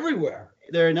right, everywhere.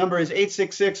 Their number is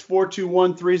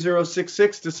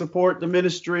 866-421-3066 to support the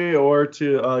ministry or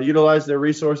to utilize their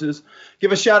resources.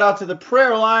 Give a shout out to the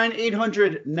prayer line,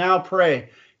 800-NOW-PRAY,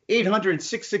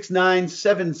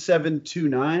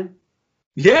 800-669-7729.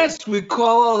 Yes, we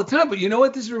call all the time, but you know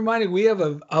what this is reminding? We have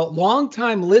a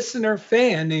longtime listener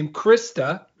fan named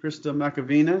Krista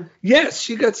Macavina. Yes,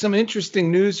 she got some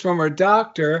interesting news from her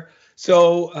doctor.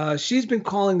 So she's been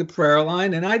calling the prayer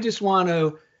line, and I just want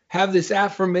to have this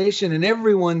affirmation in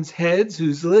everyone's heads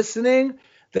who's listening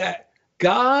that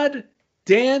God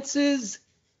dances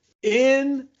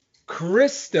in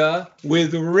Krista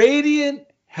with radiant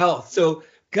health. So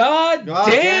God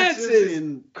dances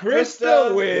in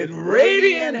Krista with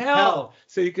radiant health.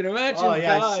 So you can imagine God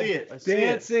I see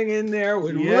dancing in there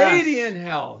with radiant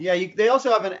health. Yeah, they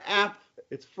also have an app.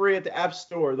 It's free at the App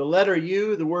Store. The letter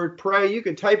U, the word pray. You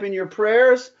can type in your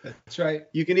prayers. That's right.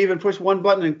 You can even push one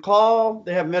button and call.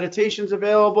 They have meditations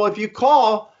available. If you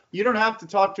call, you don't have to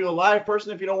talk to a live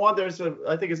person if you don't want.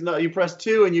 You press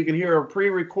 2 and you can hear a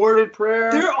pre-recorded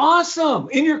prayer. They're awesome.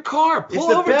 In your car. Pull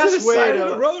over to the side of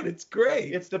the road. It's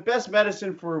great. It's the best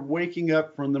medicine for waking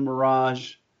up from the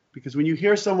mirage. Because when you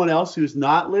hear someone else who's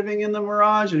not living in the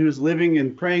mirage and who's living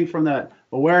and praying from that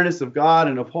awareness of God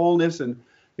and of wholeness, and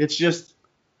it's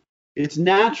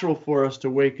natural for us to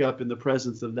wake up in the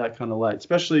presence of that kind of light,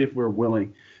 especially if we're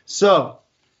willing. So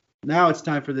now it's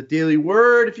time for the Daily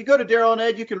Word. If you go to Daryl and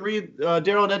Ed, you can read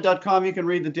DarylAndEd.com. You can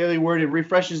read the Daily Word. It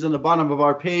refreshes on the bottom of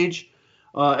our page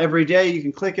every day. You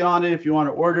can click on it if you want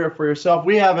to order it for yourself.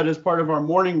 We have it as part of our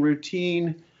morning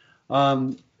routine.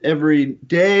 Every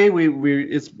day,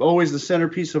 it's always the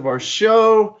centerpiece of our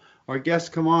show. Our guests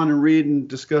come on and read and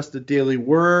discuss the Daily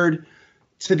Word.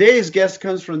 Today's guest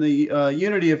comes from the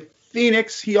Unity of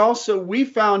Phoenix. We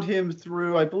found him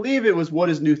through, I believe it was What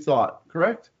is New Thought,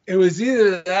 correct? It was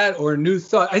either that or New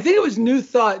Thought. I think it was New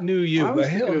Thought, New You.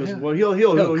 He'll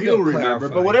remember. Clarify.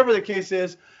 But whatever the case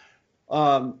is,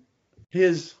 the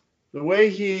way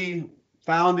he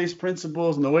found these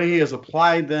principles and the way he has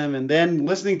applied them, and then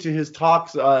listening to his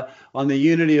talks on the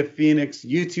Unity of Phoenix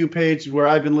YouTube page where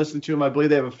I've been listening to him. I believe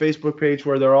they have a Facebook page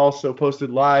where they're also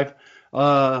posted live.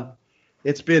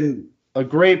 It's been a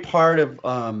great part of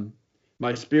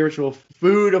my spiritual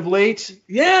food of late.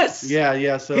 Yes.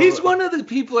 Yeah. So he's one of the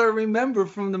people I remember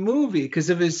from the movie because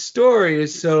of his story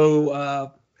is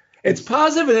so it's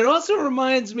positive, and it also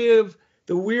reminds me of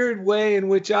the weird way in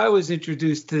which I was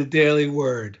introduced to the Daily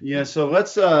Word. Yeah, so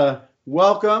let's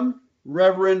welcome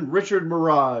Reverend Richard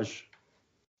Mirage.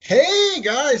 Hey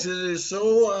guys, it is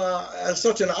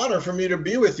such an honor for me to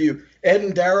be with you, Ed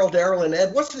and Daryl and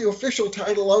Ed. What's the official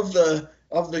title of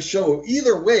the show?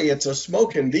 Either way, it's a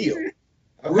smoking deal.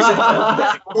 I wish it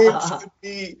would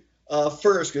be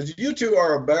first, because you two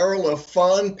are a barrel of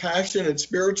fun, passion, and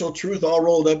spiritual truth all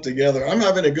rolled up together. I'm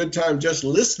having a good time just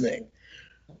listening.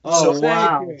 Oh, so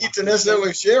wow. I don't need to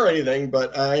necessarily share anything,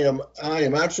 but I am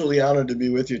absolutely honored to be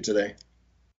with you today.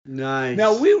 Nice.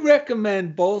 Now, we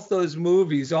recommend both those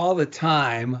movies all the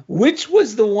time. Which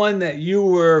was the one that you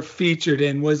were featured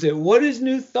in? Was it What is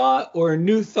New Thought or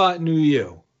New Thought, New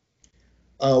You?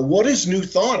 What is New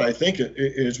Thought, I think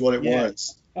is what it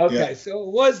was. Okay, so it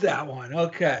was that one.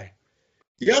 Okay.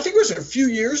 Yeah, I think it was a few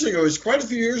years ago. It was quite a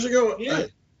few years ago. Yeah.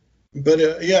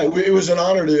 It was an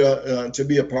honor to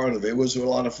be a part of it. It was a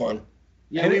lot of fun.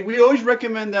 Yeah, we always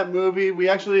recommend that movie. We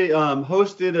actually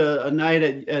hosted a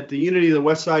night at the Unity of the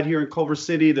West Side here in Culver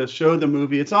City to show the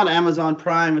movie. It's on Amazon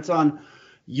Prime. It's on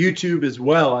YouTube as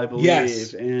well, I believe.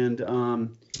 Yes. And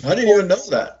I didn't even know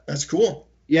that. That's cool.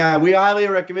 yeah, we highly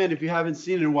recommend if you haven't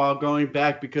seen it in a while going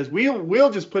back, because we'll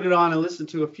just put it on and listen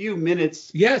to a few minutes,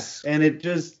 Yes. and it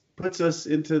just puts us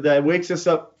into that, wakes us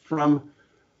up from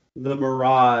the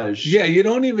mirage. Yeah, you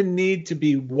don't even need to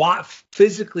be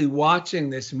physically watching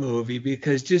this movie,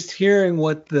 because just hearing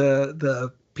what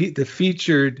the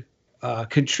featured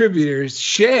contributors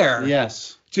share,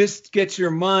 Yes. just gets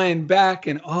your mind back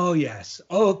and, oh yes,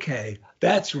 okay,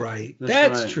 that's right, That's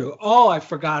that's right. true. Oh, I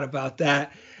forgot about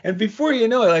that. And before you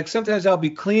know it, like sometimes I'll be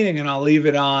cleaning and I'll leave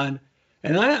it on,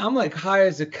 and I'm like high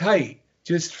as a kite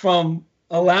just from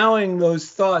allowing those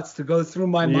thoughts to go through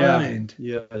my mind.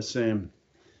 Yeah, same.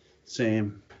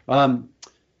 Reverend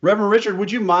Richard,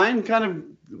 would you mind kind of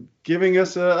giving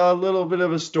us a little bit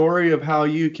of a story of how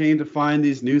you came to find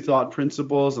these new thought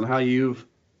principles and how you've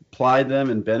applied them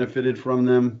and benefited from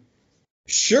them?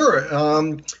 Sure.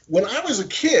 When I was a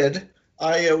kid,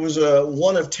 I was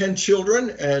one of 10 children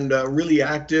and really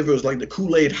active. It was like the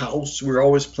Kool-Aid house. We were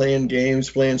always playing games,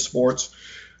 playing sports.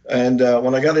 And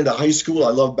when I got into high school,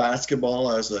 I loved basketball.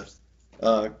 I was the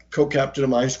co-captain of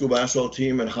my high school basketball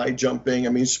team and high jumping. I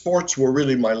mean, sports were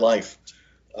really my life.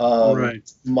 Right.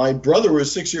 My brother, who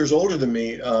was 6 years older than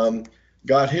me,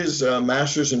 got his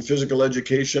master's in physical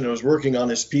education and was working on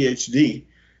his PhD.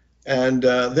 And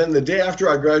then the day after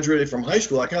I graduated from high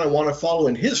school, I kind of want to follow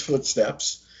in his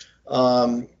footsteps.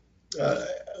 And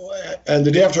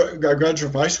the day after I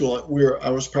graduated from high school, I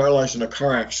was paralyzed in a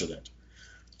car accident.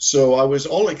 So I was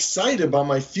all excited about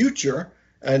my future,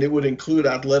 and it would include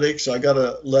athletics. I got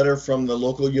a letter from the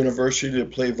local university to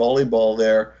play volleyball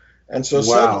there. And so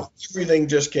suddenly everything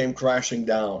just came crashing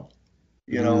down.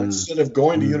 You know, instead of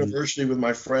going to university with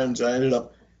my friends, I ended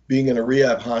up being in a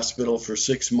rehab hospital for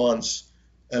 6 months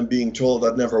and being told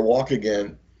I'd never walk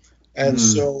again. And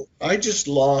so I just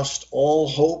lost all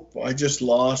hope. I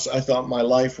thought my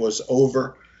life was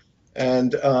over.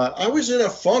 And I was in a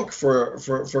funk for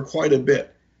quite a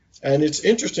bit. And it's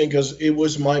interesting because it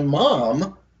was my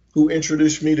mom who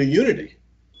introduced me to Unity.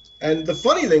 And the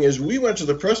funny thing is, we went to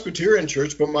the Presbyterian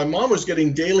church, but my mom was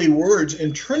getting daily words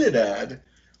in Trinidad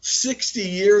 60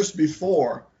 years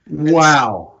before.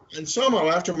 Wow. And somehow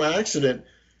after my accident,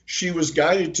 she was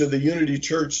guided to the Unity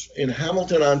Church in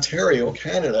Hamilton, Ontario,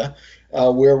 Canada,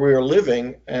 where we were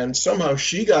living. And somehow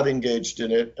she got engaged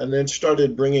in it and then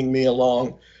started bringing me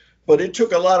along. But it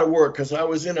took a lot of work because I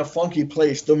was in a funky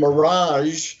place. The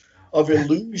mirage of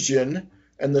illusion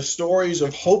and the stories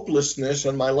of hopelessness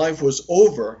and my life was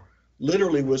over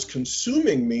literally was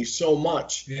consuming me so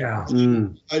much. Yeah.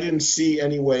 I didn't see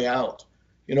any way out.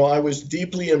 You know, I was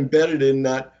deeply embedded in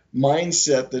that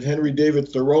mindset that Henry David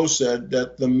Thoreau said,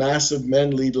 that the mass of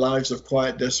men lead lives of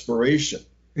quiet desperation.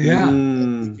 Yeah. We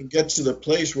can get to the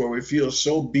place where we feel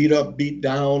so beat up, beat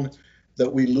down,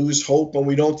 that we lose hope and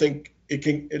we don't think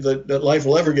that life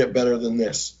will ever get better than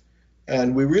this.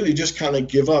 And we really just kind of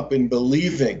give up in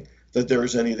believing that there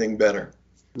is anything better.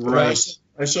 Right.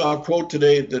 I saw a quote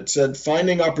today that said,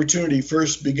 finding opportunity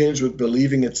first begins with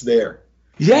believing it's there.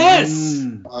 Yes.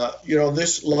 You know,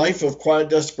 this life of quiet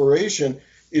desperation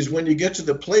is when you get to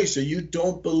the place that you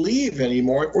don't believe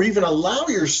anymore, or even allow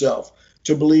yourself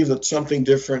to believe that something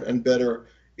different and better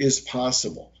is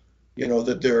possible. You know,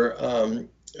 that there, and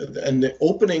the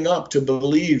opening up to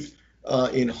believe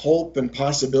in hope and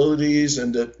possibilities,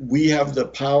 and that we have the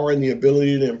power and the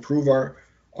ability to improve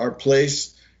our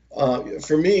place.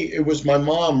 For me, it was my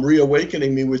mom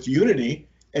reawakening me with Unity,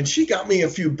 and she got me a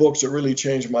few books that really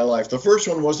changed my life. The first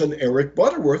one was an Eric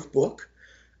Butterworth book,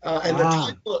 and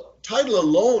the title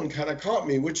alone kind of caught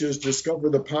me, which is Discover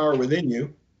the Power Within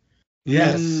You.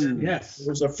 Yes. And Yes.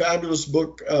 There's a fabulous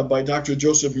book by Dr.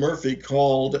 Joseph Murphy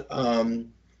called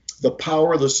The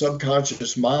Power of the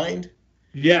Subconscious Mind.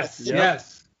 Yes. Yep.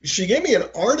 Yes. She gave me an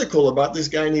article about this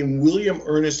guy named William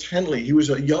Ernest Henley. He was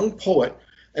a young poet,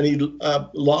 and he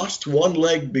lost one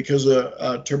leg because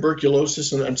of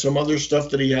tuberculosis and some other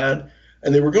stuff that he had.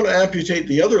 And they were going to amputate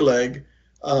the other leg,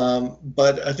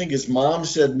 but I think his mom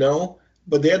said no.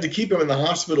 But they had to keep him in the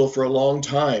hospital for a long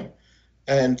time.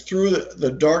 And through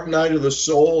the dark night of the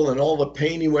soul and all the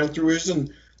pain he went through,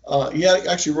 he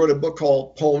actually wrote a book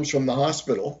called Poems from the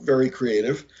Hospital, very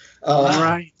creative.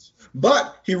 Right.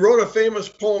 But he wrote a famous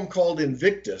poem called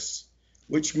Invictus,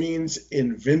 which means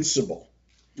invincible.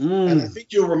 And I think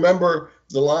you'll remember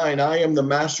the line, I am the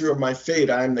master of my fate,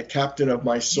 I am the captain of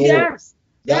my soul. Yes.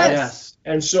 Yes.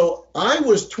 And so I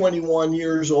was 21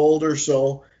 years old or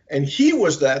so, and he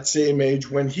was that same age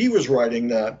when he was writing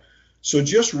that. So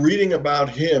just reading about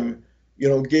him, you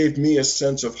know, gave me a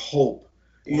sense of hope.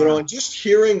 You know, and just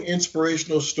hearing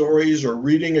inspirational stories or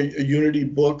reading a Unity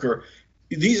book or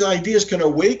these ideas can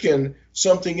awaken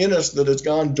something in us that has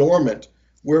gone dormant,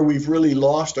 where we've really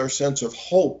lost our sense of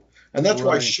hope. And that's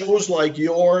why shows like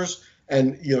yours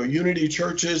and Unity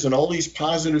Churches and all these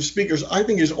positive speakers, I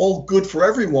think, is all good for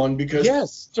everyone,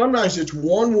 because sometimes it's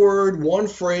one word, one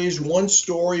phrase, one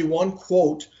story, one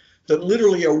quote that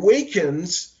literally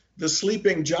awakens the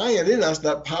sleeping giant in us,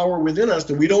 that power within us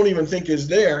that we don't even think is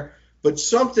there, but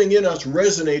something in us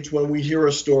resonates when we hear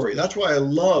a story. That's why I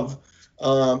love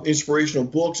inspirational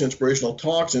books, inspirational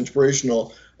talks,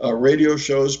 inspirational radio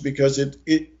shows, because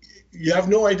you have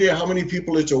no idea how many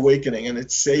people it's awakening, and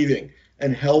it's saving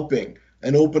and helping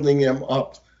and opening them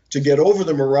up to get over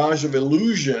the mirage of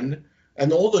illusion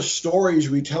and all the stories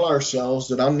we tell ourselves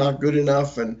that I'm not good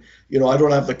enough, and I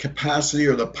don't have the capacity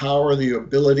or the power, the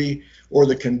ability, or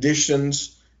the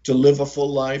conditions to live a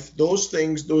full life. Those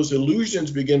things, those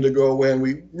illusions begin to go away, and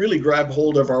we really grab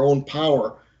hold of our own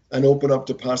power and open up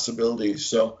to possibilities.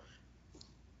 So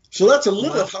that's a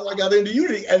little of how I got into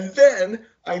Unity. And then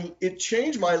it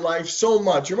changed my life so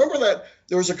much. Remember that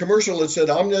there was a commercial that said,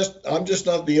 I'm just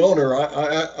not the owner.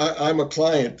 I'm a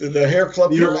client. The hair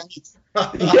club. Yes.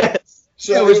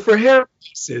 So it was for hair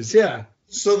pieces. Yeah.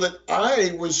 So that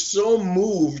I was so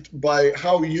moved by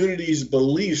how Unity's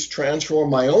beliefs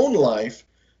transformed my own life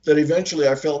that eventually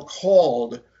I felt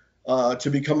called to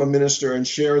become a minister and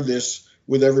share this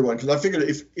with everyone. Because I figured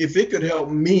if it could help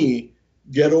me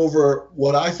get over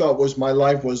what I thought was my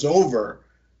life was over,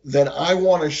 then I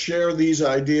want to share these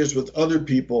ideas with other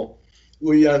people.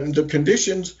 The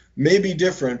conditions may be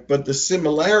different, but the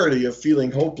similarity of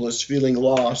feeling hopeless, feeling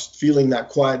lost, feeling that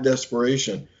quiet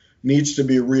desperation needs to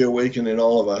be reawakened in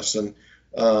all of us. And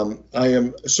I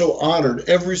am so honored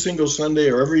every single Sunday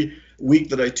or every week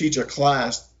that I teach a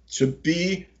class to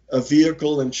be a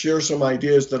vehicle and share some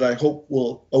ideas that I hope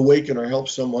will awaken or help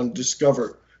someone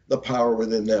discover the power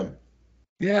within them.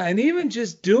 Yeah, and even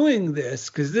just doing this,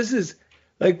 because this is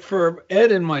like for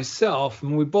Ed and myself,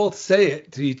 and we both say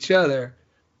it to each other,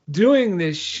 doing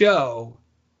this show,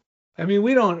 I mean,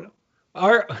 a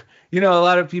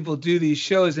lot of people do these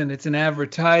shows and it's an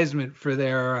advertisement for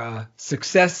their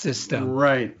success system.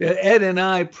 Right. Ed and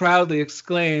I proudly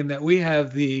exclaim that we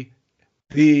have the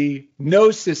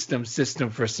no system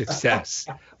for success.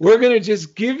 We're going to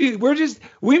just give you,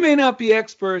 we may not be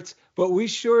experts, but we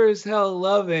sure as hell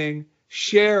loving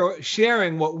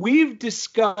sharing what we've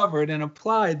discovered and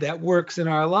applied that works in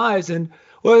our lives. And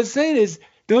what I was saying is,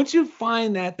 don't you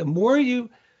find that the more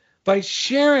by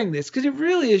sharing this, because it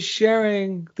really is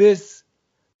sharing this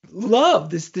love,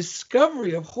 this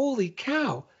discovery of, holy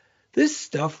cow, this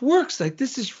stuff works. Like,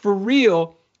 this is for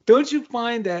real. Don't you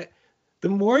find that the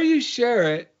more you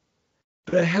share it,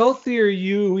 the healthier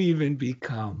you even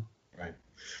become? Right.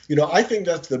 I think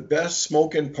that's the best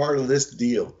smoking part of this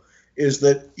deal, is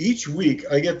that each week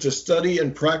I get to study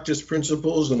and practice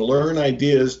principles and learn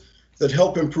ideas that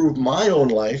help improve my own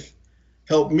life,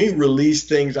 help me release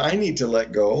things I need to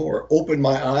let go, or open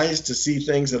my eyes to see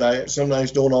things that I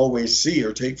sometimes don't always see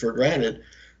or take for granted.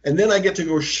 And then I get to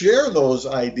go share those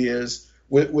ideas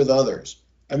with others.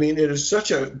 I mean, it is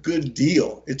such a good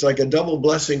deal. It's like a double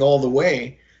blessing all the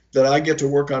way, that I get to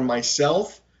work on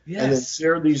myself and then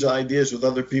share these ideas with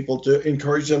other people to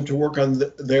encourage them to work on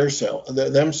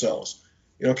themselves.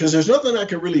 Because there's nothing I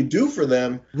can really do for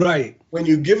them. Right. When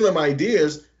you give them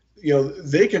ideas,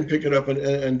 they can pick it up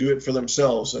and do it for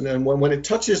themselves. And when it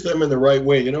touches them in the right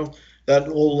way, that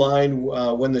old line,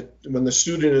 when the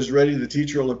student is ready, the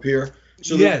teacher will appear.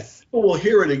 So that people will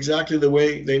hear it exactly the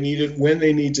way they need it, when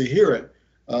they need to hear it.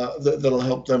 That'll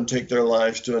help them take their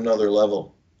lives to another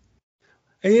level.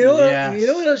 And you know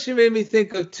what else you made me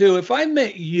think of too? If I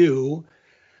met you,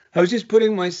 I was just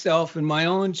putting myself in my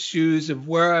own shoes of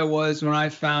where I was when I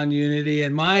found Unity,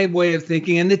 and my way of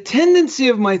thinking, and the tendency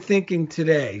of my thinking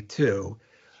today too,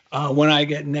 when I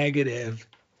get negative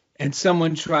and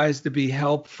someone tries to be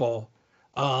helpful,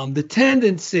 the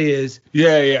tendency is,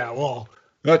 well,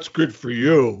 that's good for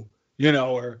you,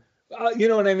 or you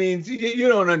know what I mean? You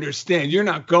don't understand. You're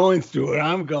not going through what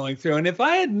I'm going through. And if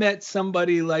I had met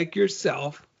somebody like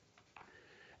yourself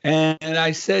and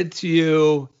I said to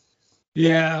you,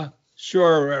 yeah,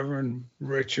 sure, Reverend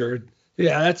Richard,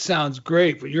 yeah, that sounds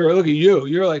great, but look at you.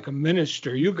 You're like a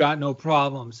minister. You got no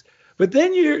problems. But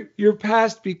then your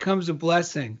past becomes a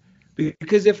blessing,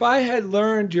 because if I had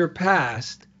learned your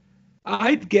past,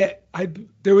 there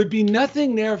would be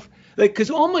nothing there, because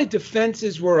all my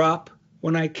defenses were up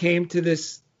when I came to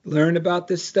learn about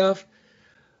this stuff,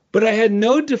 but I had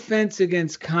no defense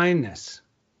against kindness.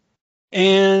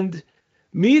 And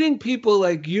meeting people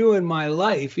like you in my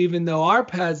life, even though our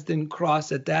paths didn't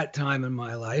cross at that time in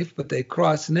my life, but they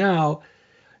cross now,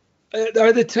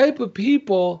 are the type of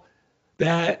people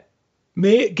that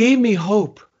gave me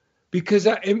hope, because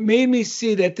it made me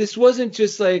see that this wasn't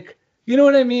just like, you know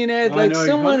what I mean, Ed? Like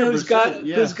someone who's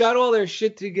got all their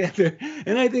shit together,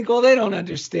 and I think, oh, they don't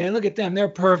understand. Look at them, they're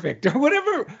perfect, or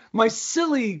whatever my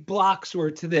silly blocks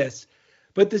were to this.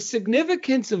 But the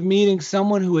significance of meeting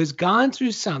someone who has gone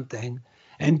through something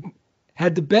and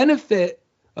had the benefit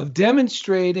of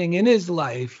demonstrating in his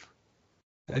life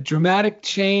a dramatic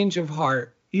change of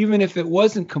heart, even if it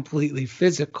wasn't completely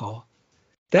physical,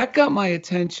 that got my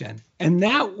attention. And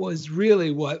that was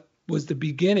really what was the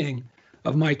beginning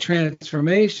of my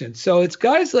transformation. So it's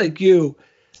guys like you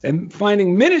and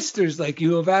finding ministers like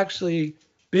you who have actually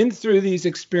been through these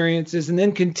experiences and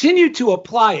then continue to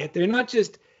apply it. They're not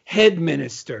just head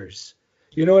ministers.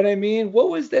 You know what I mean? What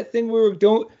was that thing we were,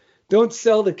 don't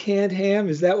sell the canned ham?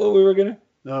 Is that what we were going to?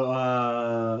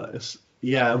 No,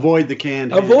 yeah, avoid the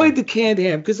canned ham. Avoid the canned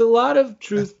ham, because a lot of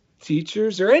truth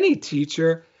teachers, or any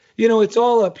teacher, you know, it's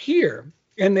all up here.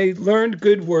 And they learned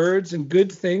good words and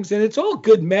good things, and it's all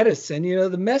good medicine. You know,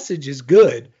 the message is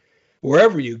good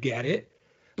wherever you get it.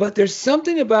 But there's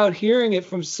something about hearing it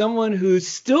from someone who's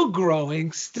still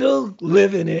growing, still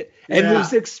living it, and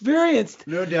who's experienced,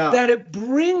 no doubt, that it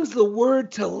brings the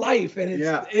word to life. And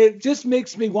it just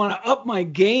makes me want to up my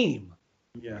game.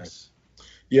 Yes.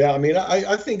 Yeah, I mean,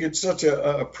 I think it's such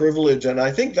a privilege, and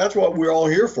I think that's what we're all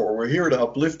here for. We're here to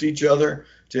uplift each other,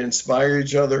 to inspire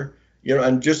each other, you know,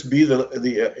 and just be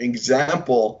the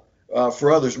example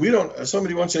for others. We don't.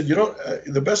 Somebody once said,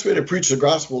 the best way to preach the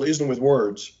gospel isn't with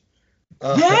words.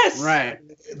 Yes. Right.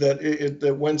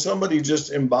 That when somebody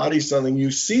just embodies something,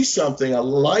 you see something, a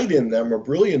light in them, or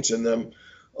brilliance in them,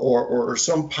 or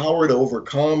some power to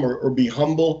overcome or be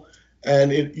humble,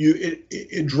 and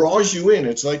it draws you in.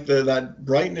 It's like that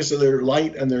brightness of their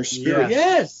light and their spirit.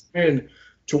 Yes. And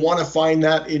to want to find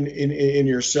that in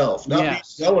yourself, not be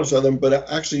jealous of them,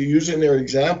 but actually using their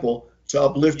example to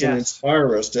uplift and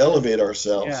inspire us, to elevate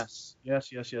ourselves.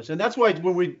 Yes. And that's why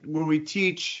when we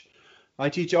teach, I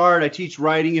teach art, I teach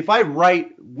writing. If I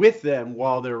write with them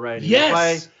while they're writing, if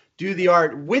I do the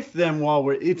art with them while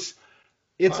it's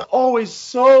always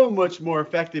so much more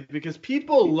effective, because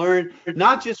people learn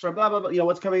not just from blah, blah, blah, you know,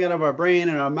 what's coming out of our brain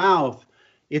and our mouth.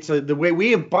 It's the way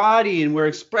we embody, and we're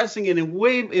expressing it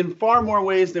in far more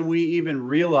ways than we even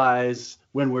realize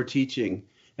when we're teaching.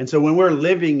 And so when we're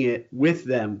living it with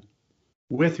them,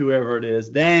 with whoever it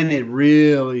is, then it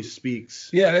really speaks.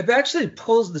 Yeah, it actually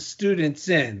pulls the students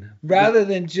in, rather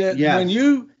than just when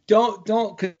you don't,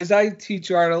 because I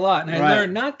teach art a lot, and I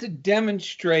learn not to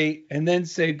demonstrate and then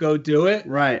say, go do it.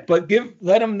 Right. But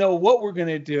let them know what we're going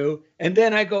to do. And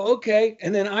then I go, okay.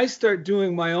 And then I start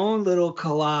doing my own little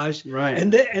collage. Right.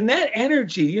 And that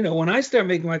energy, you know, when I start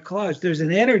making my collage, there's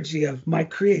an energy of my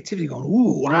creativity going,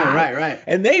 ooh, wow. Right.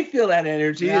 And they feel that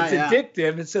energy. It's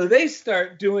addictive. And so they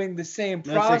start doing the same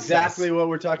process. That's exactly what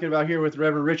we're talking about here with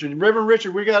Reverend Richard. Reverend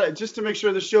Richard, we got just to make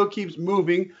sure the show keeps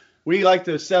moving. We like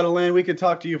to settle in. We could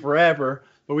talk to you forever,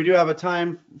 but we do have a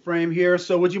time frame here.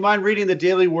 So would you mind reading the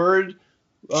daily word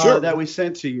that we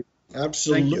sent to you?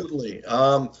 Absolutely.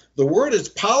 The word is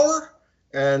power,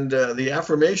 and the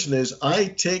affirmation is, I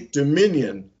take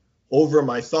dominion over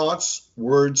my thoughts,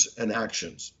 words, and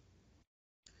actions.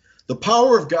 The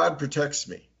power of God protects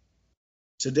me.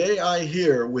 Today I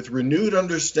hear with renewed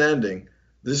understanding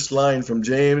this line from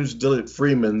James Dillett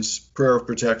Freeman's Prayer of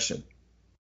Protection.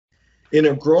 In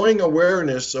a growing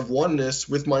awareness of oneness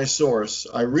with my source,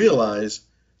 I realize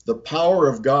the power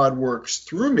of God works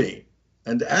through me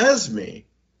and as me,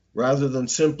 rather than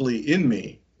simply in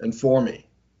me and for me.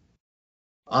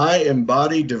 I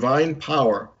embody divine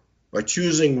power by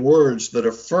choosing words that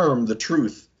affirm the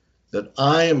truth that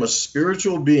I am a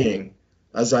spiritual being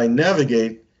as I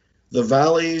navigate the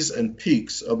valleys and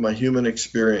peaks of my human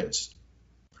experience.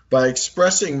 By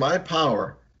expressing my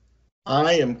power,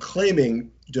 I am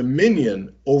claiming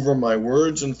dominion over my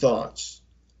words and thoughts.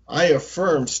 I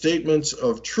affirm statements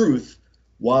of truth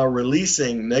while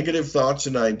releasing negative thoughts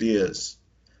and ideas.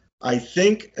 I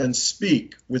think and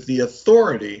speak with the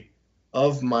authority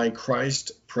of my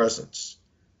Christ presence.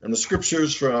 And the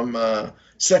scriptures from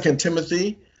 2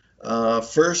 Timothy,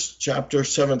 1st chapter,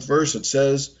 7th verse, it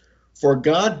says, For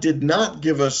God did not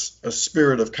give us a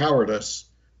spirit of cowardice,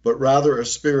 but rather a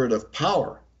spirit of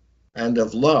power and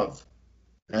of love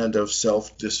and of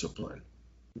self-discipline.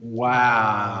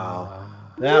 Wow.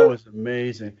 That was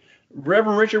amazing.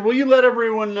 Reverend Richard, will you let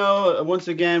everyone know once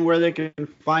again where they can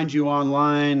find you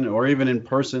online or even in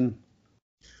person?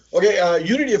 Okay,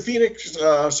 Unity of Phoenix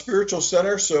Spiritual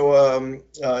Center. So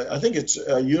I think it's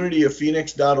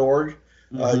unityoffphoenix.org.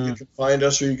 You can find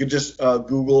us, or you can just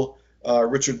Google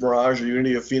Richard Mirage or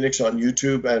Unity of Phoenix on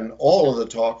YouTube, and all of the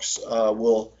talks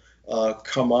will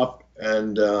come up,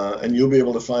 and you'll be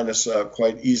able to find us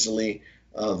quite easily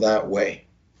that way.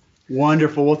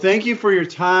 Wonderful. Well, thank you for your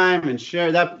time and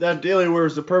share that daily word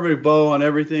is the perfect bow on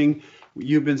everything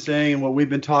you've been saying and what we've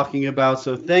been talking about.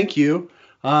 So thank you.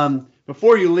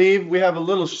 Before you leave, we have a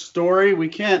little story.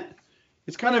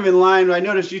 It's kind of in line. I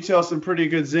noticed you tell some pretty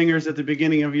good zingers at the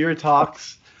beginning of your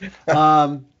talks.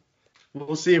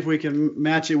 We'll see if we can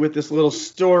match it with this little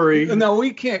story. No,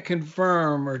 we can't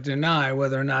confirm or deny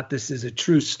whether or not this is a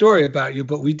true story about you,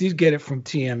 but we did get it from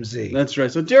TMZ. That's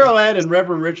right. So Daryl, Ed, and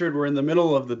Reverend Richard were in the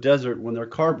middle of the desert when their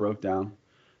car broke down.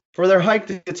 For their hike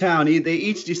to town, they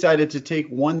each decided to take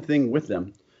one thing with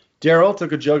them. Daryl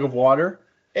took a jug of water.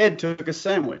 Ed took a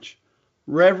sandwich.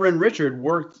 Reverend Richard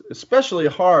worked especially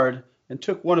hard and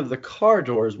took one of the car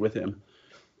doors with him.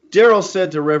 Daryl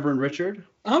said to Reverend Richard,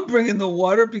 I'm bringing the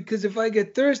water because if I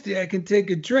get thirsty, I can take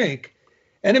a drink.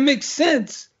 And it makes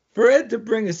sense for Ed to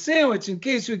bring a sandwich in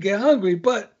case we get hungry,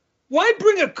 but why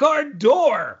bring a car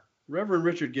door? Reverend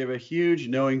Richard gave a huge,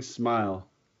 knowing smile.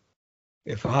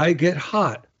 If I get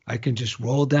hot, I can just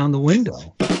roll down the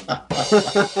window.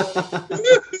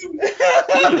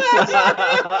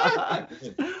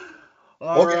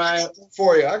 All okay, right.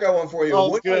 I got one for you.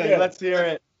 Oh, good. Let's hear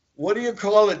it. What do you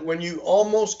call it when you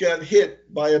almost get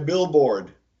hit by a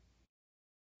billboard?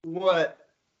 What?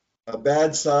 A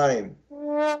bad sign.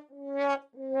 That's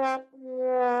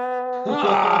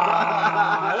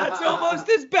almost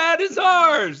as bad as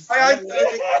ours.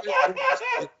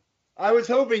 I was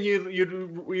hoping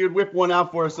you'd whip one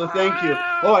out for us, so thank you.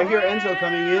 Oh, I hear Enzo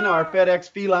coming in, our FedEx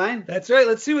feline. That's right.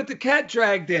 Let's see what the cat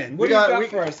dragged in. What do you got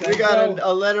for us? We got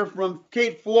a letter from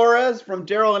Kate Flores from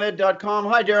DarylandEd.com.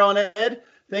 Hi, Daryl and Ed.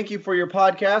 Thank you for your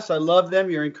podcast. I love them.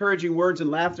 Your encouraging words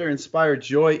and laughter inspire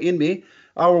joy in me.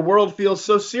 Our world feels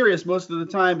so serious most of the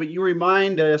time, but you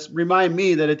remind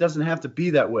me that it doesn't have to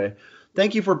be that way.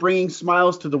 Thank you for bringing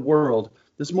smiles to the world.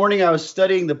 This morning I was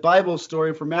studying the Bible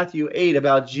story from Matthew 8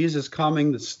 about Jesus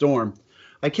calming the storm.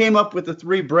 I came up with the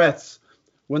 3 breaths.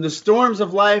 When the storms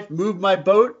of life move my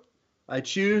boat, I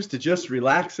choose to just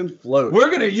relax and float. We're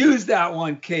going to use that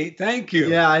one, Kate. Thank you.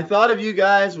 Yeah, I thought of you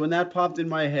guys when that popped in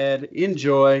my head.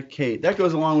 Enjoy, Kate. That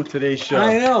goes along with today's show.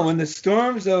 I know. When the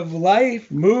storms of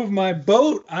life move my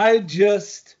boat, I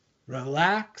just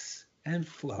relax and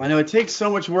float. I know. It takes so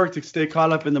much work to stay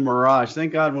caught up in the mirage.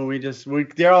 Thank God when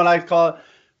Daryl and I call it,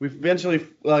 we eventually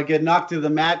get knocked to the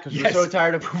mat because we're so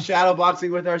tired of shadow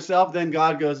boxing with ourselves. Then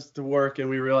God goes to work and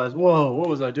we realize, whoa, what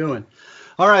was I doing?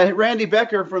 All right, Randy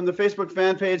Becker from the Facebook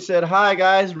fan page said, hi,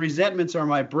 guys. Resentments are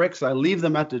my bricks. I leave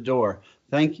them at the door.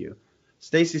 Thank you.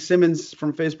 Stacy Simmons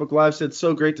from Facebook Live said,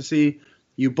 so great to see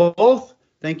you both.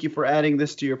 Thank you for adding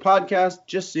this to your podcast.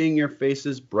 Just seeing your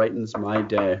faces brightens my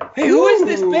day. Hey, who is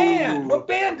this band? What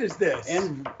band is this?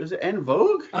 Is it En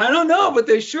Vogue? I don't know, but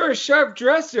they sure are sharp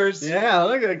dressers. Yeah,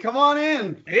 look at it. Come on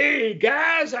in. Hey,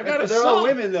 guys, I got a They're song. all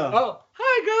women, though. Oh,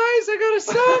 hi, guys, I got a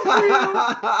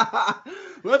song for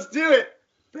you. Let's do it.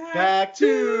 Back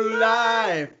to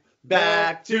life,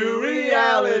 back to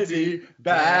reality,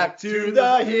 back to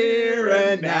the here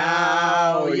and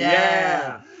now,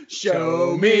 yeah.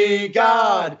 Show me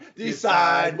God,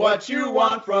 decide what you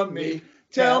want from me.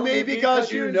 Tell me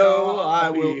because you know I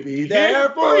will be there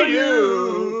for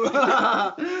you.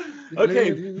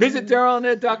 Okay, visit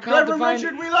DarylandEd.com Reverend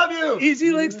Richard, we love you.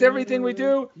 Easy links to everything we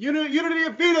do. Unity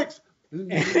of Phoenix.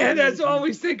 And as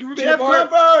always, thank you for being Jeff a part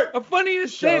Clifford. of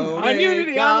Funniest Thing on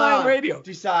Unity Online Radio.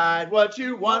 Decide what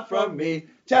you want from me.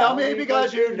 Tell me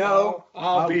because you know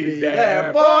I'll be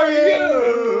there for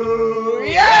you.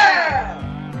 Yeah!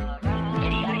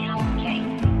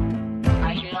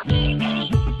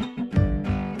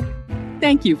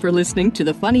 Thank you for listening to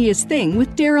The Funniest Thing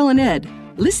with Daryl and Ed.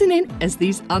 Listen in as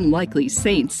these unlikely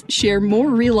saints share more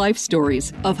real-life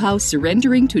stories of how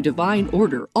surrendering to divine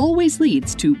order always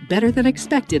leads to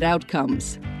better-than-expected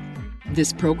outcomes.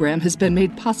 This program has been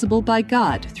made possible by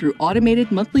God through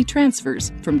automated monthly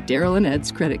transfers from Daryl and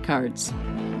Ed's credit cards.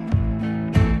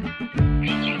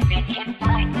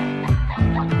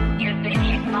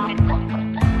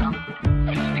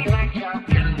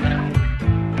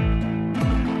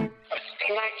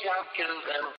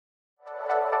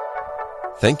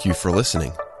 Thank you for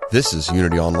listening. This is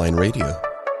Unity Online Radio,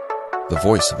 the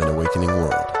voice of an awakening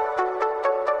world.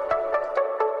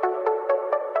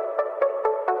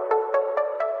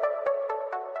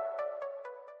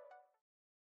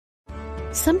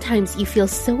 Sometimes you feel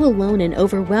so alone and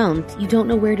overwhelmed you don't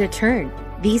know where to turn.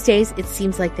 These days, it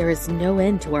seems like there is no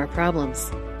end to our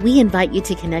problems. We invite you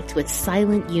to connect with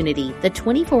Silent Unity, the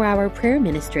 24-hour prayer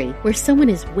ministry where someone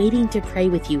is waiting to pray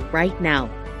with you right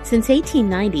now. Since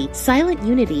 1890, Silent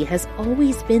Unity has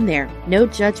always been there. No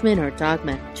judgment or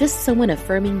dogma, just someone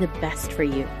affirming the best for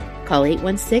you. Call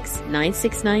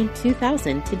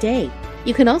 816-969-2000 today.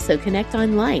 You can also connect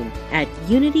online at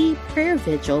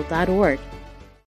unityprayervigil.org.